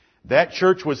 That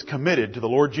church was committed to the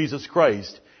Lord Jesus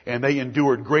Christ, and they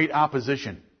endured great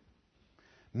opposition.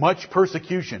 Much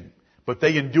persecution, but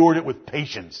they endured it with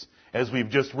patience, as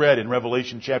we've just read in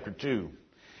Revelation chapter 2.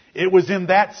 It was in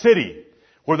that city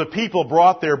where the people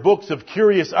brought their books of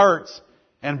curious arts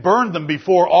and burned them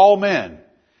before all men.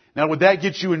 Now, would that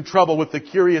get you in trouble with the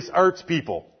curious arts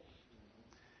people?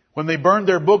 When they burned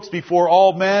their books before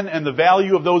all men, and the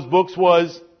value of those books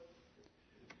was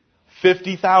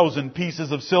 50,000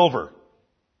 pieces of silver.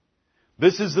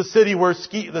 This is the city where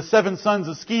the 7 sons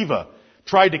of Sceva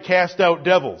tried to cast out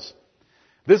devils.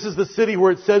 This is the city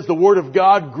where it says the word of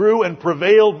God grew and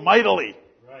prevailed mightily.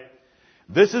 Right.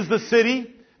 This is the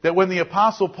city that when the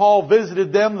Apostle Paul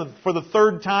visited them for the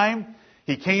third time,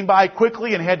 he came by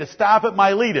quickly and had to stop at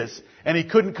Miletus, and he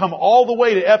couldn't come all the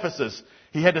way to Ephesus.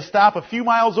 He had to stop a few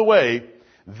miles away.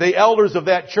 The elders of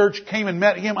that church came and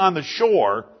met him on the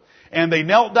shore, and they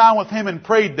knelt down with him and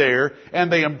prayed there,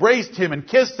 and they embraced him and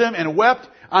kissed him and wept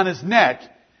on his neck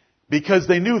because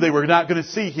they knew they were not going to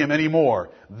see him anymore.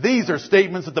 These are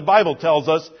statements that the Bible tells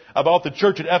us about the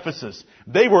church at Ephesus.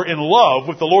 They were in love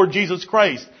with the Lord Jesus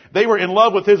Christ. They were in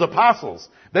love with His apostles.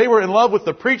 They were in love with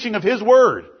the preaching of His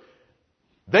word.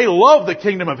 They loved the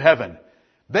kingdom of heaven.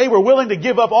 They were willing to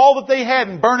give up all that they had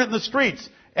and burn it in the streets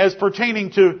as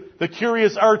pertaining to the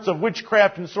curious arts of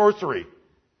witchcraft and sorcery.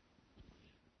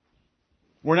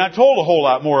 We're not told a whole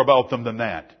lot more about them than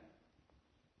that.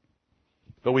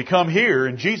 But we come here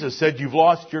and Jesus said you've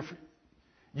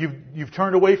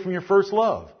turned away from your first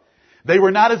love. They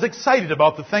were not as excited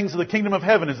about the things of the kingdom of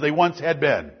heaven as they once had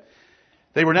been.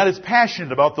 They were not as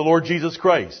passionate about the Lord Jesus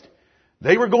Christ.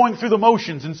 They were going through the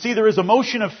motions, and see, there is a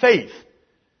motion of faith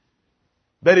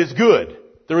that is good.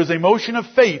 There is a motion of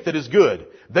faith that is good.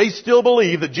 They still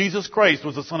believe that Jesus Christ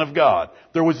was the Son of God.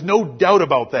 There was no doubt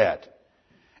about that.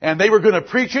 And they were going to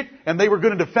preach it, and they were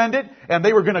going to defend it, and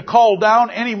they were going to call down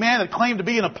any man that claimed to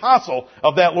be an apostle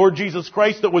of that Lord Jesus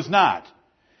Christ that was not.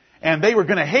 And they were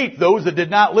going to hate those that did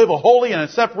not live a holy and a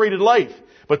separated life.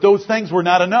 But those things were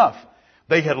not enough.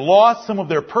 They had lost some of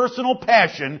their personal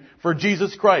passion for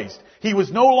Jesus Christ. He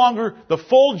was no longer the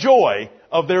full joy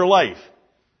of their life.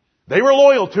 They were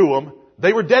loyal to Him,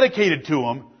 they were dedicated to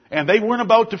Him, and they weren't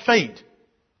about to faint.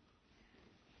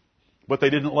 But they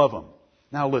didn't love Him.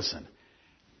 Now listen,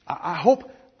 I hope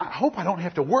I don't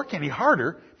have to work any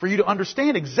harder for you to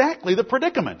understand exactly the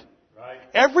predicament. Right.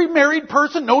 Every married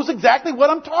person knows exactly what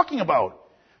I'm talking about.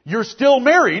 You're still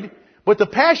married, but the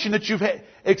passion that you've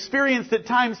experienced at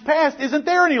times past isn't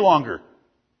there any longer.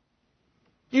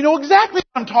 You know exactly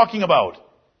what I'm talking about.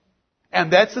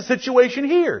 And that's the situation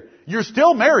here. You're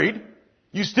still married.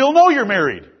 You still know you're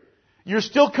married. You're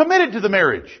still committed to the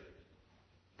marriage.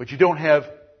 But you don't have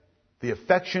the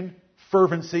affection,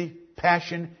 fervency,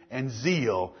 passion, and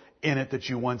zeal in it that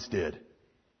you once did.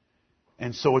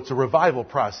 And so it's a revival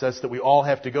process that we all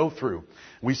have to go through.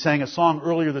 We sang a song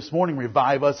earlier this morning,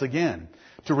 Revive Us Again.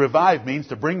 To revive means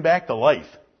to bring back the life.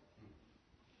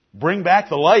 Bring back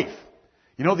the life.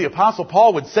 You know, the Apostle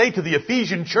Paul would say to the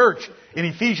Ephesian church in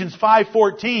Ephesians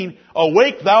 5:14,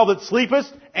 awake thou that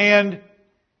sleepest and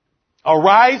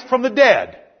arise from the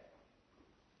dead.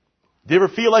 Do you ever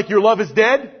feel like your love is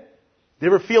dead? Do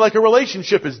you ever feel like a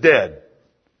relationship is dead?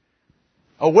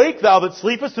 Awake thou that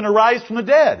sleepest and arise from the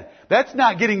dead. That's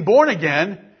not getting born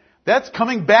again. That's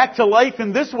coming back to life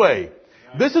in this way.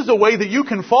 This is a way that you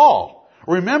can fall.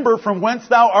 Remember from whence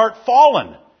thou art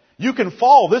fallen. You can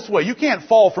fall this way. You can't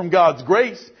fall from God's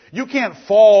grace. You can't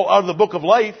fall out of the book of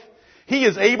life. He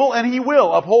is able and He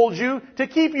will uphold you to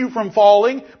keep you from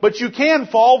falling, but you can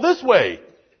fall this way.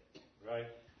 Right.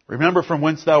 Remember from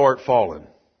whence thou art fallen.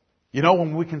 You know,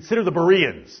 when we consider the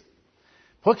Bereans,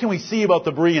 what can we see about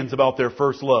the Bereans about their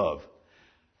first love?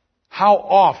 how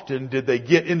often did they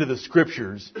get into the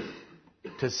Scriptures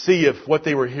to see if what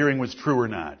they were hearing was true or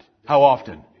not? How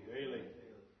often? Daily.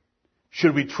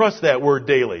 Should we trust that word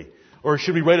daily? Or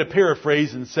should we write a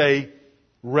paraphrase and say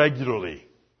regularly?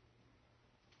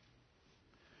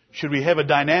 Should we have a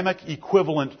dynamic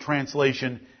equivalent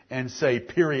translation and say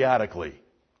periodically?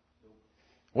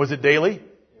 Was it daily?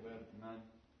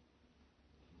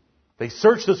 They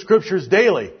searched the Scriptures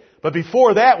daily. But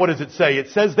before that, what does it say? It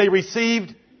says they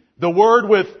received the Word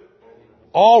with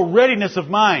all readiness of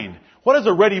mind. What does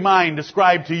a ready mind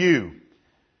describe to you?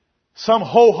 Some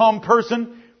ho-hum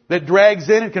person that drags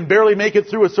in and can barely make it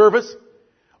through a service?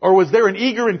 Or was there an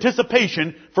eager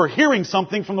anticipation for hearing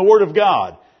something from the Word of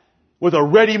God with a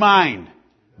ready mind?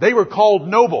 They were called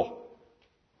noble.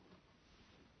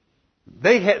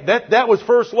 That was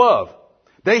first love.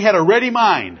 They had a ready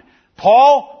mind.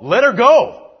 Paul, let her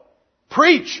go.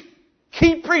 Preach.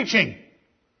 Keep preaching.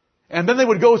 And then they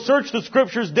would go search the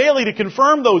Scriptures daily to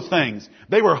confirm those things.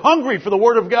 They were hungry for the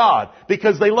Word of God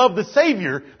because they loved the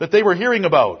Savior that they were hearing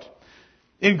about.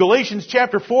 In Galatians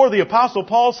chapter 4, the Apostle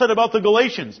Paul said about the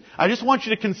Galatians, I just want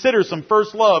you to consider some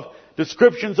first love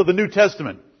descriptions of the New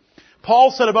Testament.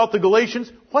 Paul said about the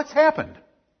Galatians, what's happened?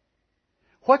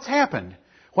 What's happened?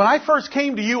 When I first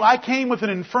came to you, I came with an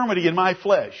infirmity in my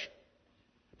flesh.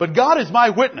 But God is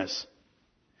my witness.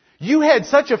 You had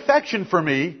such affection for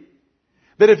me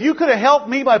that if you could have helped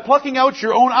me by plucking out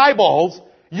your own eyeballs,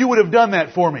 you would have done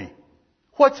that for me.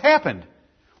 What's happened?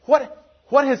 What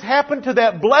has happened to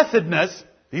that blessedness,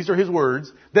 these are his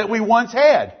words, that we once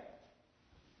had?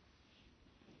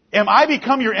 Am I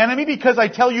become your enemy because I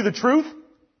tell you the truth?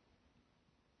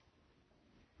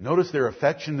 Notice their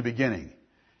affection in the beginning.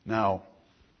 Now,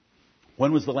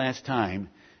 when was the last time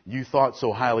you thought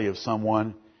so highly of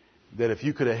someone that if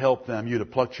you could have helped them, you'd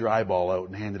have plucked your eyeball out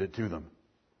and handed it to them?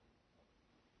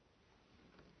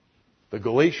 The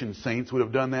Galatian saints would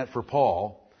have done that for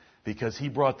Paul because he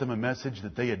brought them a message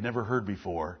that they had never heard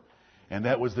before, and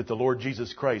that was that the Lord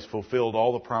Jesus Christ fulfilled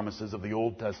all the promises of the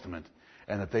Old Testament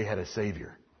and that they had a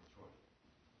Savior.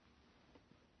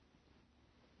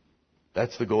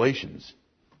 That's the Galatians.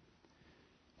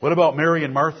 What about Mary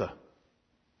and Martha?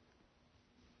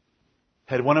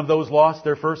 Had one of those lost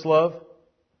their first love?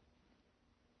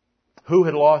 Who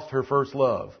had lost her first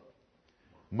love?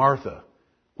 Martha.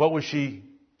 What was she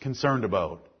concerned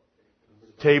about?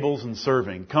 Tables and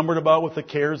serving. Cumbered about with the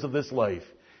cares of this life.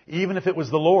 Even if it was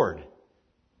the Lord.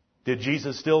 Did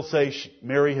Jesus still say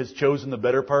Mary has chosen the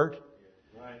better part?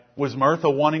 Right. Was Martha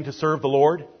wanting to serve the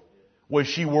Lord? Was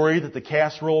she worried that the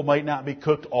casserole might not be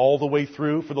cooked all the way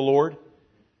through for the Lord?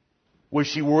 Was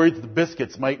she worried that the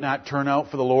biscuits might not turn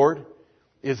out for the Lord?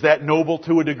 Is that noble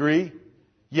to a degree?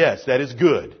 Yes, that is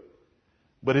good.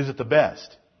 But is it the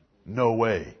best? No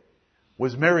way.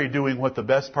 Was Mary doing what the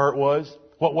best part was?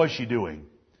 What was she doing?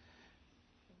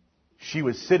 She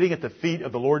was sitting at the feet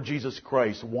of the Lord Jesus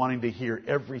Christ, wanting to hear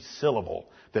every syllable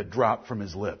that dropped from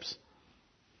His lips.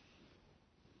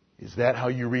 Is that how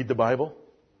you read the Bible?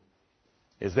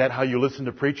 Is that how you listen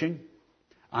to preaching?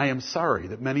 I am sorry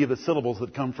that many of the syllables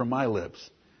that come from my lips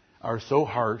are so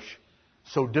harsh,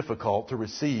 so difficult to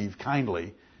receive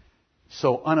kindly,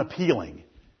 so unappealing.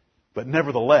 But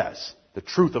nevertheless, the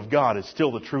truth of God is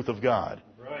still the truth of God.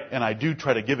 Right. And I do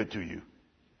try to give it to you.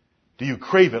 Do you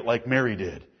crave it like Mary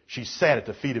did? She sat at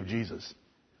the feet of Jesus.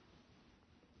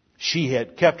 She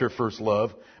had kept her first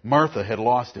love. Martha had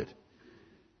lost it.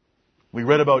 We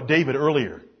read about David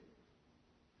earlier.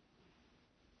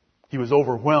 He was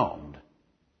overwhelmed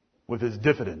with his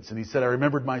diffidence. And he said, I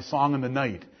remembered my song in the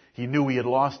night. He knew he had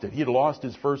lost it. He had lost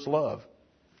his first love.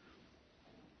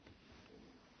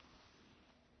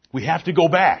 We have to go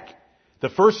back. The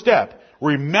first step,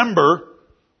 remember,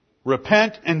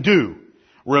 repent, and do.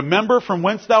 Remember from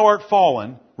whence thou art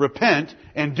fallen, repent,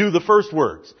 and do the first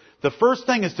works. The first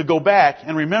thing is to go back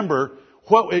and remember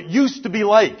what it used to be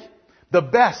like. The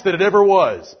best that it ever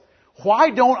was.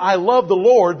 Why don't I love the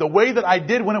Lord the way that I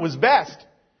did when it was best?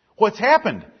 What's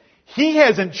happened? He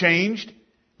hasn't changed.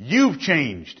 You've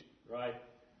changed. Right.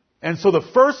 And so the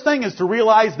first thing is to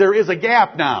realize there is a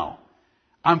gap now.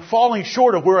 I'm falling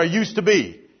short of where I used to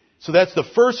be. So that's the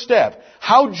first step.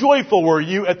 How joyful were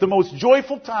you at the most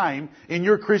joyful time in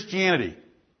your Christianity?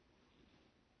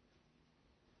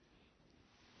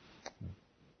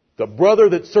 The brother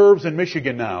that serves in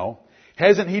Michigan now,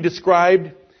 hasn't he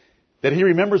described that he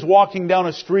remembers walking down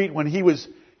a street when he was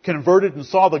converted and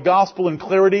saw the gospel in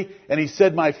clarity, and he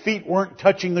said, my feet weren't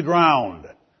touching the ground.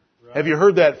 Right. Have you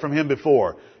heard that from him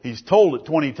before? He's told it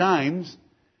 20 times.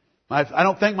 I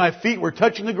don't think my feet were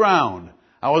touching the ground.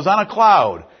 I was on a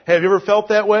cloud. Have you ever felt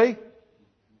that way?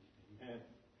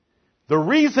 The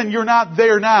reason you're not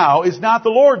there now is not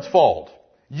the Lord's fault.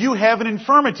 You have an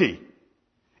infirmity.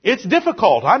 It's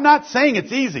difficult. I'm not saying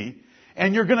it's easy.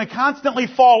 And you're going to constantly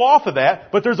fall off of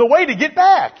that, but there's a way to get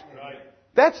back. Right.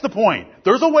 That's the point.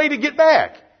 There's a way to get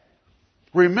back.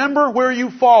 Remember where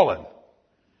you've fallen.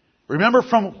 Remember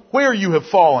from where you have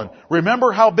fallen.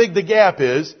 Remember how big the gap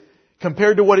is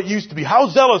compared to what it used to be. How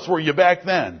zealous were you back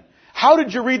then? How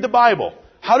did you read the Bible?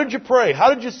 How did you pray?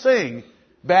 How did you sing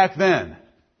back then?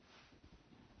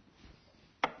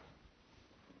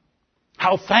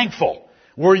 How thankful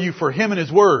were you for Him and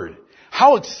His Word?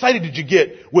 How excited did you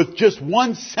get with just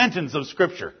one sentence of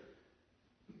Scripture?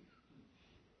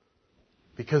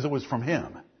 Because it was from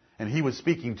Him, and He was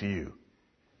speaking to you.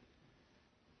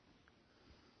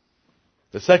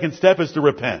 The second step is to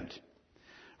repent.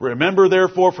 Remember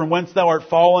therefore from whence thou art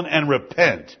fallen, and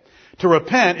repent. To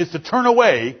repent is to turn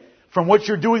away from what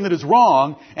you're doing that is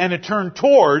wrong, and to turn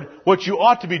toward what you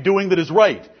ought to be doing that is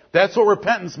right. That's what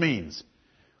repentance means.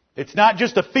 It's not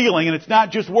just a feeling, and it's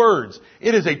not just words.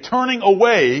 It is a turning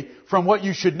away from what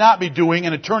you should not be doing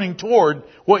and a turning toward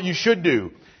what you should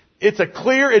do. It's a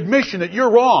clear admission that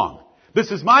you're wrong. This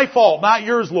is my fault, not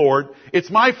yours, Lord. It's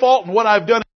my fault, and what I've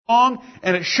done is wrong,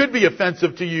 and it should be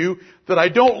offensive to you that I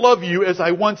don't love you as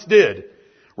I once did.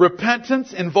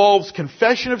 Repentance involves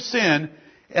confession of sin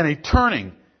and a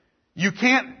turning. You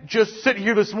can't just sit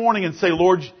here this morning and say,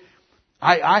 Lord,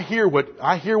 I hear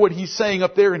what He's saying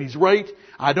up there, and He's right.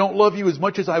 I don't love you as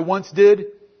much as I once did,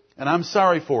 and I'm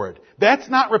sorry for it. That's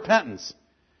not repentance.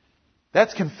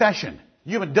 That's confession.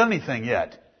 You haven't done anything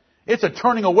yet. It's a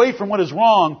turning away from what is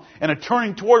wrong and a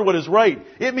turning toward what is right.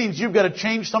 It means you've got to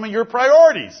change some of your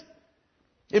priorities.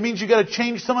 It means you've got to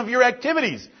change some of your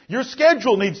activities. Your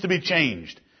schedule needs to be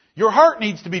changed. Your heart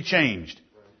needs to be changed.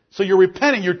 So you're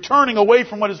repenting. You're turning away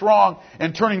from what is wrong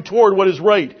and turning toward what is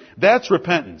right. That's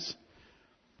repentance.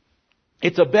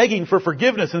 It's a begging for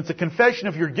forgiveness, and it's a confession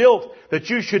of your guilt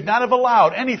that you should not have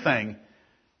allowed anything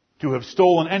to have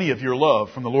stolen any of your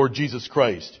love from the Lord Jesus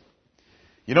Christ.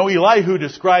 You know, Elihu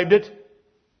described it.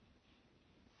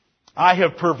 I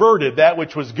have perverted that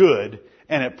which was good,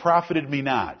 and it profited me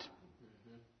not.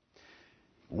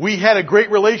 We had a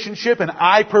great relationship, and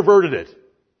I perverted it.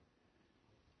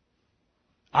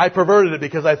 I perverted it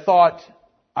because I thought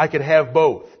I could have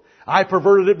both. I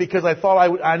perverted it because I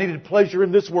thought I needed pleasure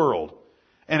in this world,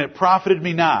 and it profited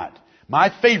me not. My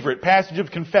favorite passage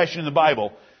of confession in the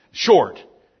Bible, short,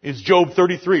 is Job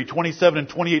 33, 27 and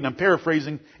 28, and I'm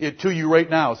paraphrasing it to you right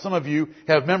now. Some of you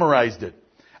have memorized it.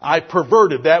 I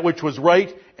perverted that which was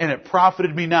right, and it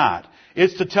profited me not.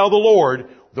 It's to tell the Lord,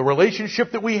 the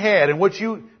relationship that we had and what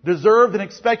you deserved and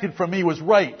expected from me was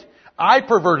right. I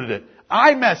perverted it.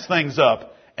 I messed things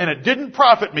up, and it didn't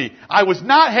profit me. I was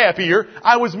not happier.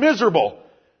 I was miserable.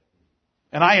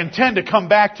 And I intend to come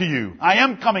back to you. I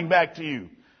am coming back to you.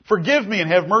 Forgive me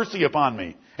and have mercy upon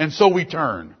me. And so we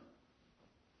turn.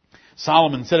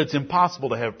 Solomon said it's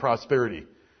impossible to have prosperity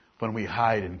when we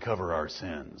hide and cover our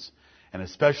sins, and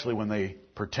especially when they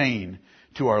pertain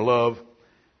to our love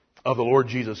of the Lord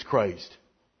Jesus Christ.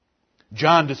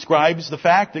 John describes the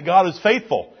fact that God is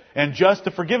faithful and just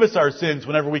to forgive us our sins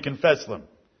whenever we confess them.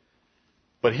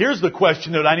 But here's the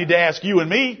question that I need to ask you and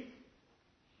me.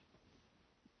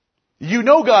 You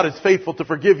know God is faithful to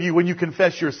forgive you when you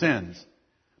confess your sins.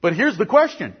 But here's the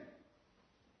question.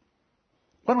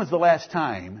 When was the last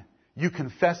time you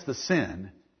confessed the sin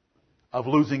of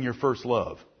losing your first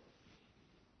love?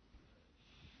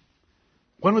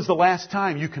 When was the last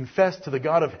time you confessed to the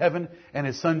God of heaven and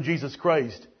His Son Jesus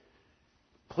Christ,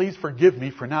 please forgive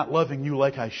me for not loving you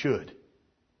like I should.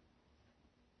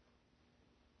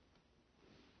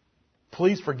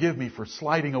 Please forgive me for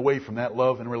sliding away from that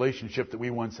love and relationship that we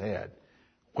once had.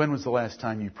 When was the last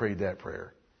time you prayed that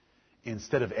prayer?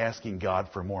 Instead of asking God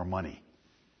for more money.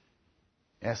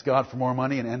 Ask God for more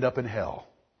money and end up in hell.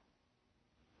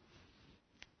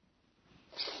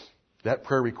 That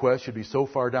prayer request should be so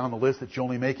far down the list that you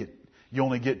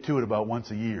only get to it about once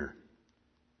a year.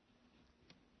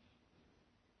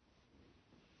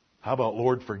 How about,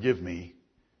 Lord, forgive me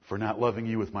for not loving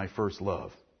you with my first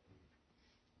love?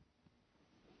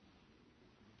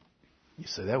 You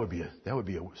say, that would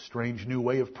be a strange new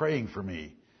way of praying for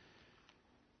me.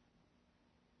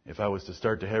 If I was to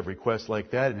start to have requests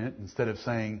like that in it, instead of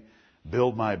saying,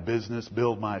 build my business,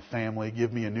 build my family,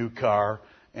 give me a new car,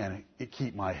 and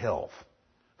keep my health.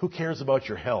 Who cares about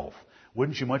your health?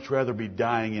 Wouldn't you much rather be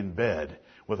dying in bed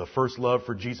with a first love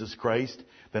for Jesus Christ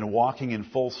than walking in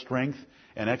full strength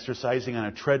and exercising on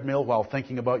a treadmill while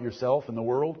thinking about yourself and the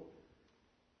world?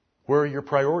 Where are your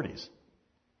priorities?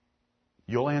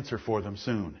 You'll answer for them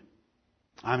soon.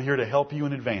 I'm here to help you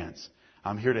in advance.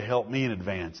 I'm here to help me in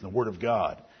advance. And the Word of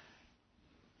God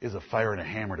is a fire and a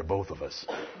hammer to both of us.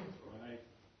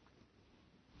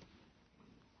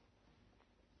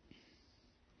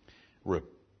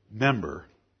 Remember,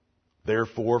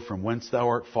 therefore, from whence thou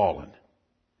art fallen,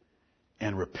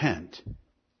 and repent,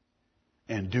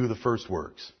 and do the first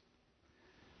works.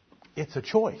 It's a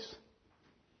choice.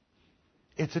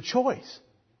 It's a choice.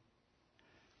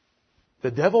 The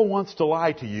devil wants to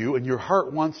lie to you, and your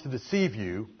heart wants to deceive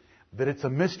you, that it's a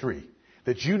mystery,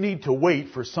 that you need to wait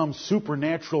for some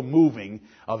supernatural moving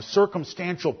of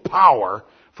circumstantial power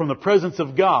from the presence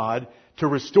of God to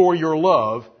restore your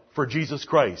love for Jesus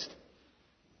Christ.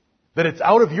 That it's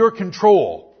out of your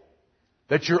control.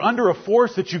 That you're under a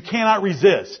force that you cannot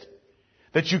resist.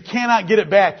 That you cannot get it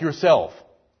back yourself.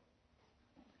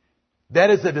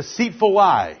 That is a deceitful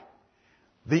lie.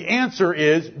 The answer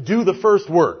is, do the first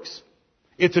works.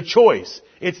 It's a choice.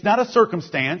 It's not a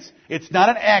circumstance. It's not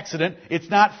an accident. It's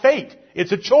not fate.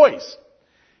 It's a choice.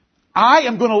 I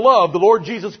am going to love the Lord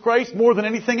Jesus Christ more than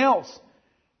anything else.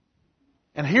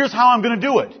 And here's how I'm going to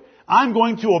do it. I'm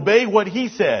going to obey what He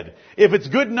said. If it's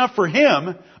good enough for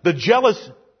Him, the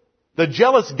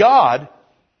jealous God,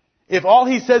 if all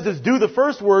He says is do the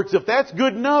first works, if that's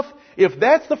good enough, if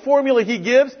that's the formula He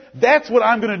gives, that's what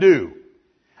I'm going to do.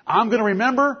 I'm going to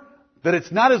remember that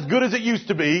it's not as good as it used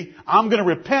to be. I'm going to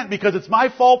repent because it's my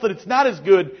fault that it's not as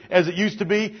good as it used to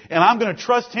be. And I'm going to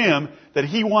trust Him that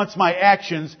He wants my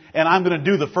actions, and I'm going to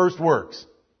do the first works.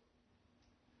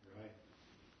 Right.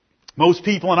 Most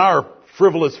people in our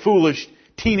frivolous, foolish,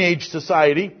 teenage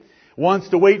society wants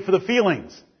to wait for the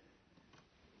feelings.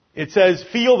 It says,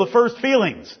 feel the first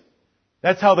feelings.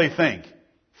 That's how they think.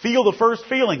 Feel the first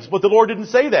feelings. But the Lord didn't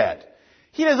say that.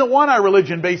 He doesn't want our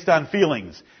religion based on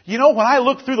feelings. You know, when I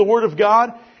look through the Word of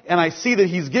God and I see that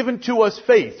He's given to us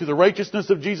faith through the righteousness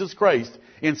of Jesus Christ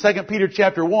in 2 Peter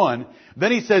chapter 1,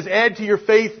 then He says, add to your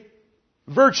faith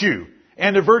virtue,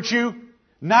 and to virtue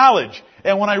knowledge.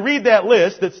 And when I read that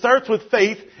list that starts with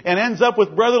faith and ends up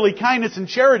with brotherly kindness and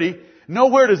charity,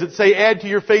 nowhere does it say add to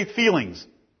your faith feelings.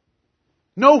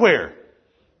 Nowhere.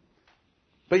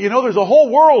 But you know, there's a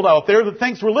whole world out there that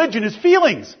thinks religion is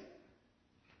feelings.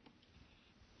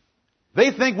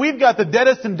 They think we've got the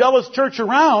deadest and dullest church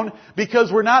around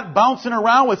because we're not bouncing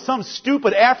around with some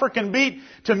stupid African beat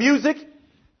to music.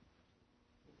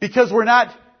 Because we're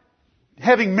not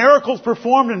having miracles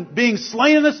performed and being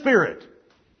slain in the Spirit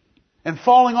and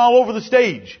falling all over the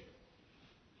stage.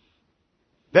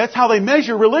 That's how they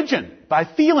measure religion, by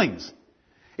feelings.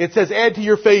 It says add to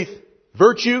your faith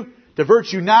virtue, to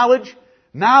virtue knowledge.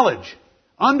 Knowledge,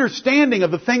 understanding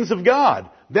of the things of God.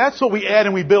 That's what we add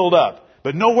and we build up.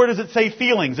 But nowhere does it say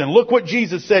feelings. And look what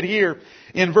Jesus said here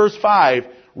in verse 5.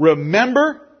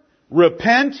 Remember,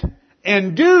 repent,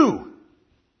 and do.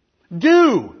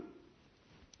 Do.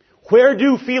 Where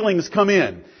do feelings come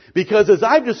in? Because as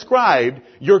I've described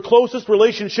your closest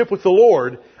relationship with the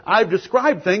Lord, I've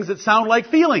described things that sound like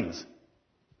feelings.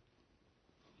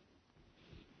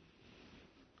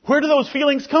 Where do those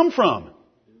feelings come from?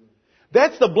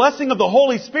 That's the blessing of the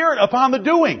Holy Spirit upon the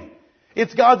doing.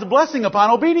 It's God's blessing upon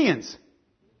obedience.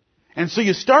 And so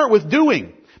you start with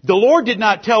doing. The Lord did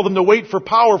not tell them to wait for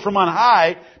power from on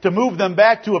high to move them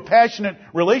back to a passionate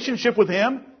relationship with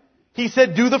Him. He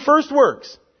said, do the first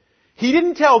works. He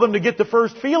didn't tell them to get the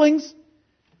first feelings.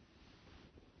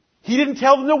 He didn't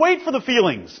tell them to wait for the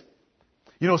feelings.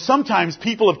 You know, sometimes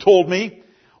people have told me,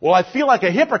 well, I feel like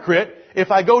a hypocrite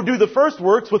if I go do the first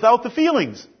works without the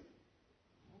feelings.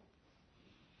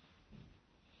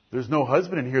 There's no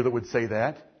husband in here that would say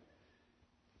that.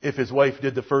 If his wife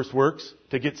did the first works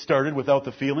to get started without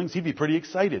the feelings, he'd be pretty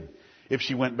excited if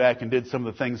she went back and did some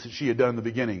of the things that she had done in the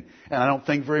beginning. And I don't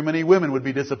think very many women would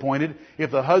be disappointed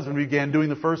if the husband began doing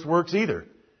the first works either.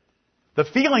 The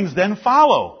feelings then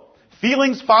follow.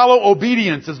 Feelings follow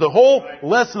obedience is the whole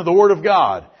lesson of the Word of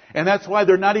God. And that's why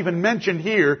they're not even mentioned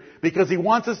here, because He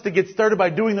wants us to get started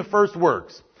by doing the first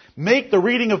works. Make the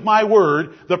reading of my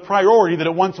Word the priority that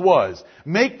it once was.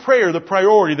 Make prayer the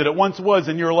priority that it once was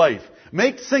in your life.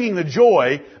 Make singing the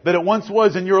joy that it once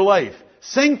was in your life.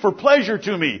 Sing for pleasure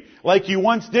to me, like you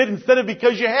once did, instead of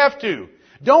because you have to.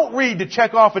 Don't read to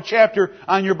check off a chapter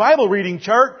on your Bible reading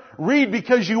chart. Read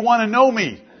because you want to know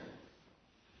me.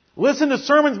 Listen to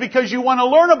sermons because you want to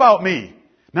learn about me,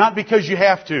 not because you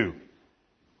have to.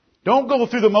 Don't go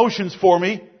through the motions for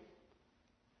me.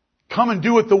 Come and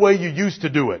do it the way you used to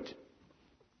do it.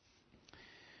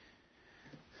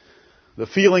 The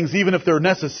feelings, even if they're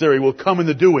necessary, will come in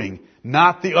the doing,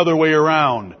 not the other way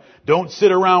around. Don't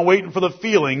sit around waiting for the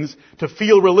feelings to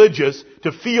feel religious,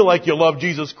 to feel like you love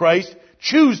Jesus Christ,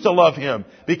 Choose to love Him,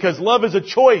 because love is a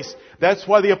choice. That's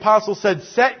why the apostle said,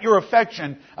 set your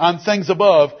affection on things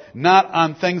above, not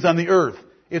on things on the earth.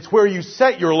 It's where you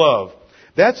set your love.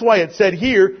 That's why it said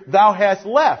here, thou hast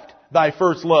left thy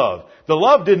first love. The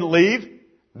love didn't leave.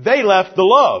 They left the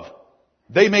love.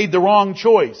 They made the wrong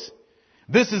choice.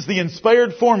 This is the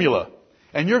inspired formula,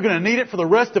 and you're going to need it for the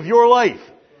rest of your life.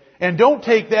 And don't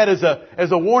take that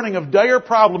as a warning of dire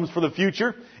problems for the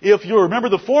future. If you remember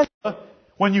the formula,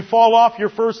 when you fall off your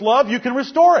first love, you can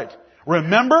restore it.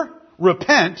 Remember,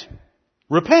 repent,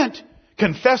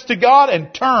 confess to God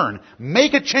and turn.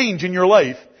 Make a change in your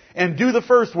life and do the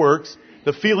first works.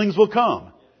 The feelings will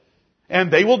come.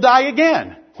 And they will die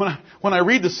again. When I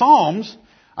read the Psalms,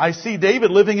 I see David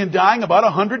living and dying about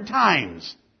 100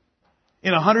 times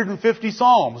in 150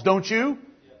 Psalms, don't you?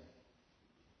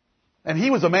 And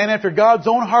he was a man after God's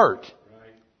own heart.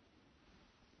 Right.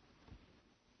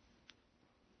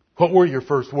 What were your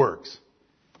first works?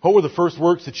 What were the first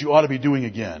works that you ought to be doing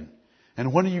again?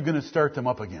 And when are you going to start them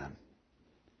up again?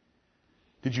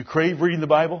 Did you crave reading the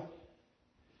Bible?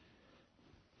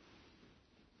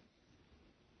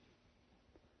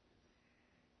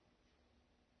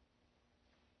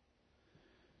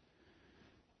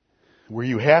 Were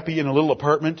you happy in a little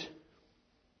apartment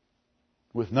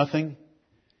with nothing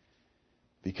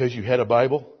because you had a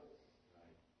Bible?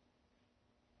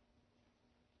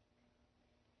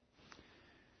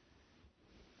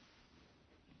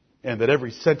 And that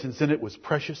every sentence in it was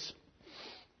precious?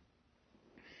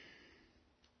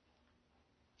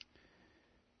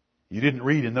 You didn't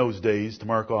read in those days to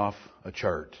mark off a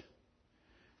chart.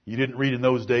 You didn't read in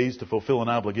those days to fulfill an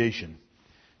obligation.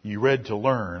 You read to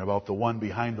learn about the one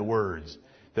behind the words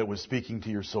that was speaking to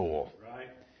your soul. Right.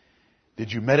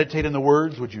 Did you meditate on the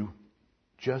words? Would you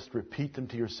just repeat them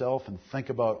to yourself and think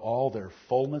about all their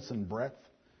fullness and breadth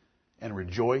and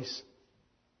rejoice?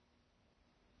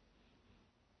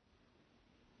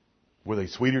 Were they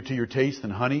sweeter to your taste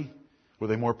than honey? Were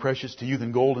they more precious to you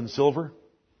than gold and silver?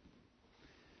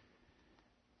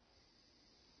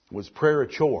 Was prayer a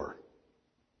chore?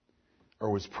 Or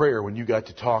was prayer when you got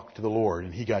to talk to the Lord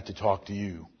and He got to talk to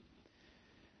you?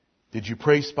 Did you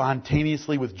pray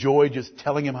spontaneously with joy, just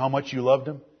telling Him how much you loved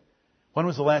Him? When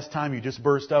was the last time you just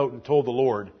burst out and told the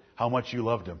Lord how much you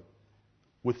loved Him?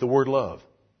 With the word love.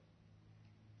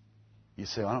 You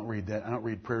say, I don't read that. I don't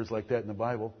read prayers like that in the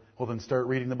Bible. Well, then start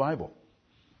reading the Bible.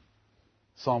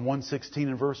 Psalm 116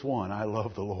 and verse 1, I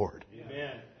love the Lord.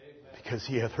 Amen. Because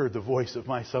He hath heard the voice of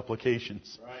my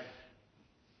supplications. Right.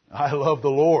 I love the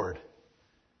Lord.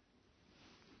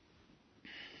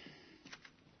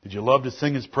 Did you love to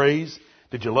sing His praise?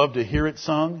 Did you love to hear it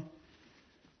sung?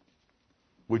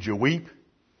 Would you weep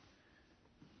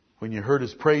when you heard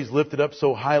His praise lifted up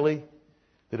so highly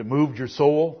that it moved your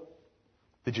soul?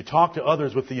 Did you talk to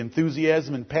others with the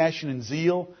enthusiasm and passion and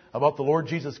zeal about the Lord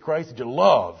Jesus Christ? Did you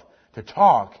love to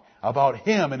talk about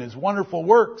Him and His wonderful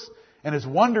works and His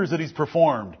wonders that He's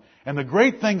performed and the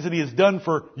great things that He has done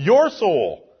for your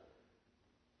soul?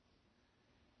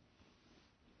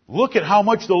 Look at how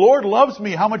much the Lord loves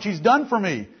me, how much He's done for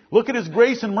me. Look at His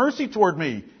grace and mercy toward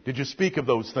me. Did you speak of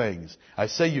those things? I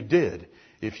say you did,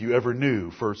 if you ever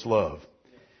knew first love.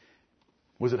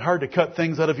 Was it hard to cut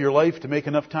things out of your life to make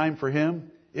enough time for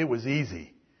Him? It was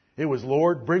easy. It was,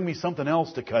 Lord, bring me something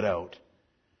else to cut out.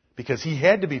 Because He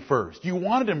had to be first. You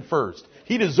wanted Him first.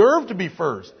 He deserved to be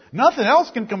first. Nothing else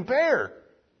can compare.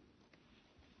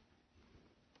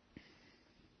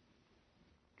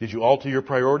 Did you alter your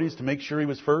priorities to make sure He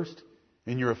was first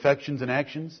in your affections and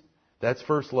actions? That's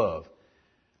first love.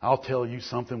 I'll tell you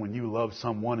something, when you love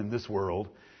someone in this world,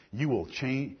 you will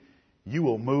change, you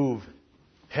will move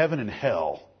heaven and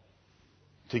hell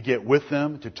to get with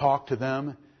them, to talk to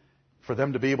them, for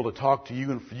them to be able to talk to you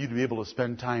and for you to be able to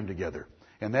spend time together.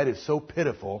 And that is so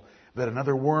pitiful that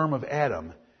another worm of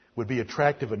Adam would be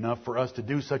attractive enough for us to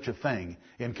do such a thing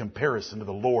in comparison to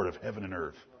the Lord of heaven and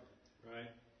earth.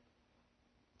 Right.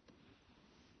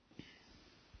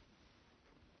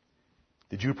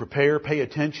 Did you prepare, pay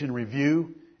attention,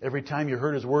 review every time you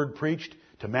heard His Word preached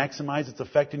to maximize its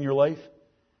effect in your life?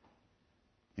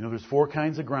 You know, there's 4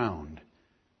 kinds of ground.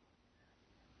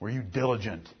 Were you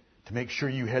diligent to make sure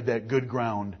you had that good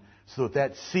ground so that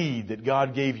that seed that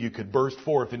God gave you could burst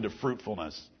forth into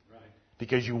fruitfulness? Right.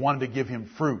 Because you wanted to give Him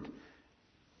fruit.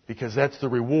 Because that's the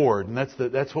reward, and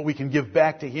that's what we can give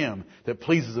back to Him that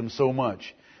pleases Him so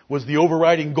much. Was the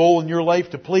overriding goal in your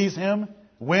life to please Him,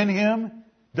 win Him,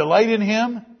 delight in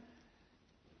Him?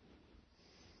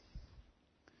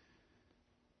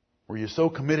 Were you so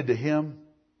committed to Him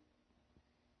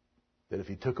that if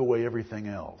He took away everything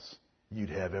else, you'd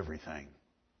have everything?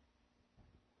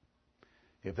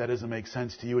 If that doesn't make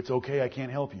sense to you, it's okay. I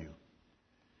can't help you.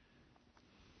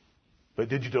 But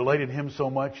did you delight in Him so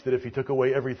much that if He took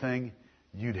away everything,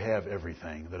 you'd have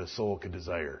everything that a soul could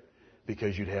desire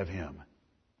because you'd have Him?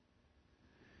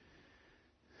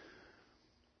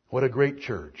 What a great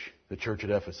church, the church at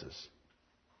Ephesus.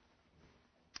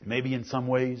 Maybe in some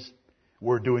ways,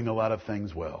 we're doing a lot of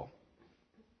things well.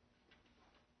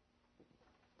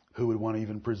 Who would want to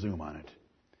even presume on it?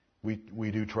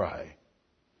 We do try.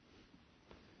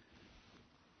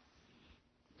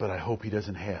 But I hope He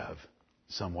doesn't have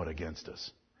somewhat against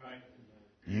us. Right.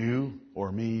 You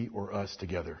or me or us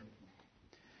together.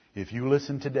 If you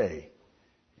listen today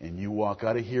and you walk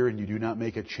out of here and you do not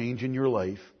make a change in your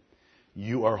life,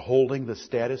 you are holding the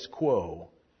status quo.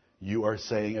 You are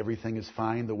saying everything is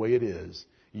fine the way it is.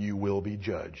 You will be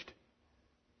judged.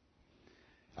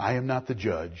 I am not the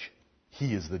judge.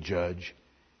 He is the judge.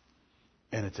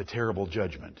 And it's a terrible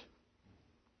judgment.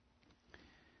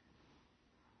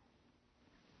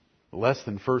 Less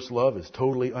than first love is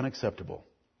totally unacceptable.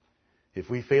 If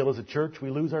we fail as a church, we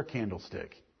lose our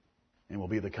candlestick and will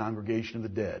be the congregation of the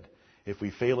dead. If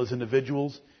we fail as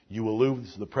individuals, you will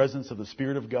lose the presence of the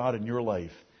Spirit of God in your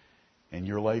life, and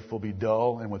your life will be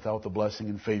dull and without the blessing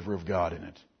and favor of God in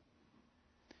it.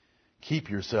 Keep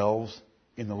yourselves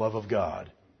in the love of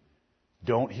God.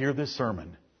 Don't hear this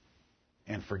sermon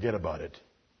and forget about it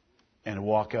and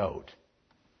walk out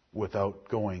without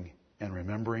going and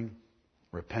remembering,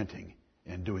 repenting,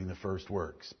 and doing the first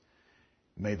works.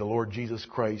 May the Lord Jesus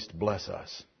Christ bless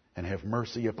us and have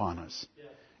mercy upon us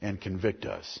and convict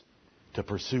us to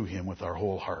pursue Him with our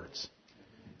whole hearts.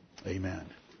 Amen.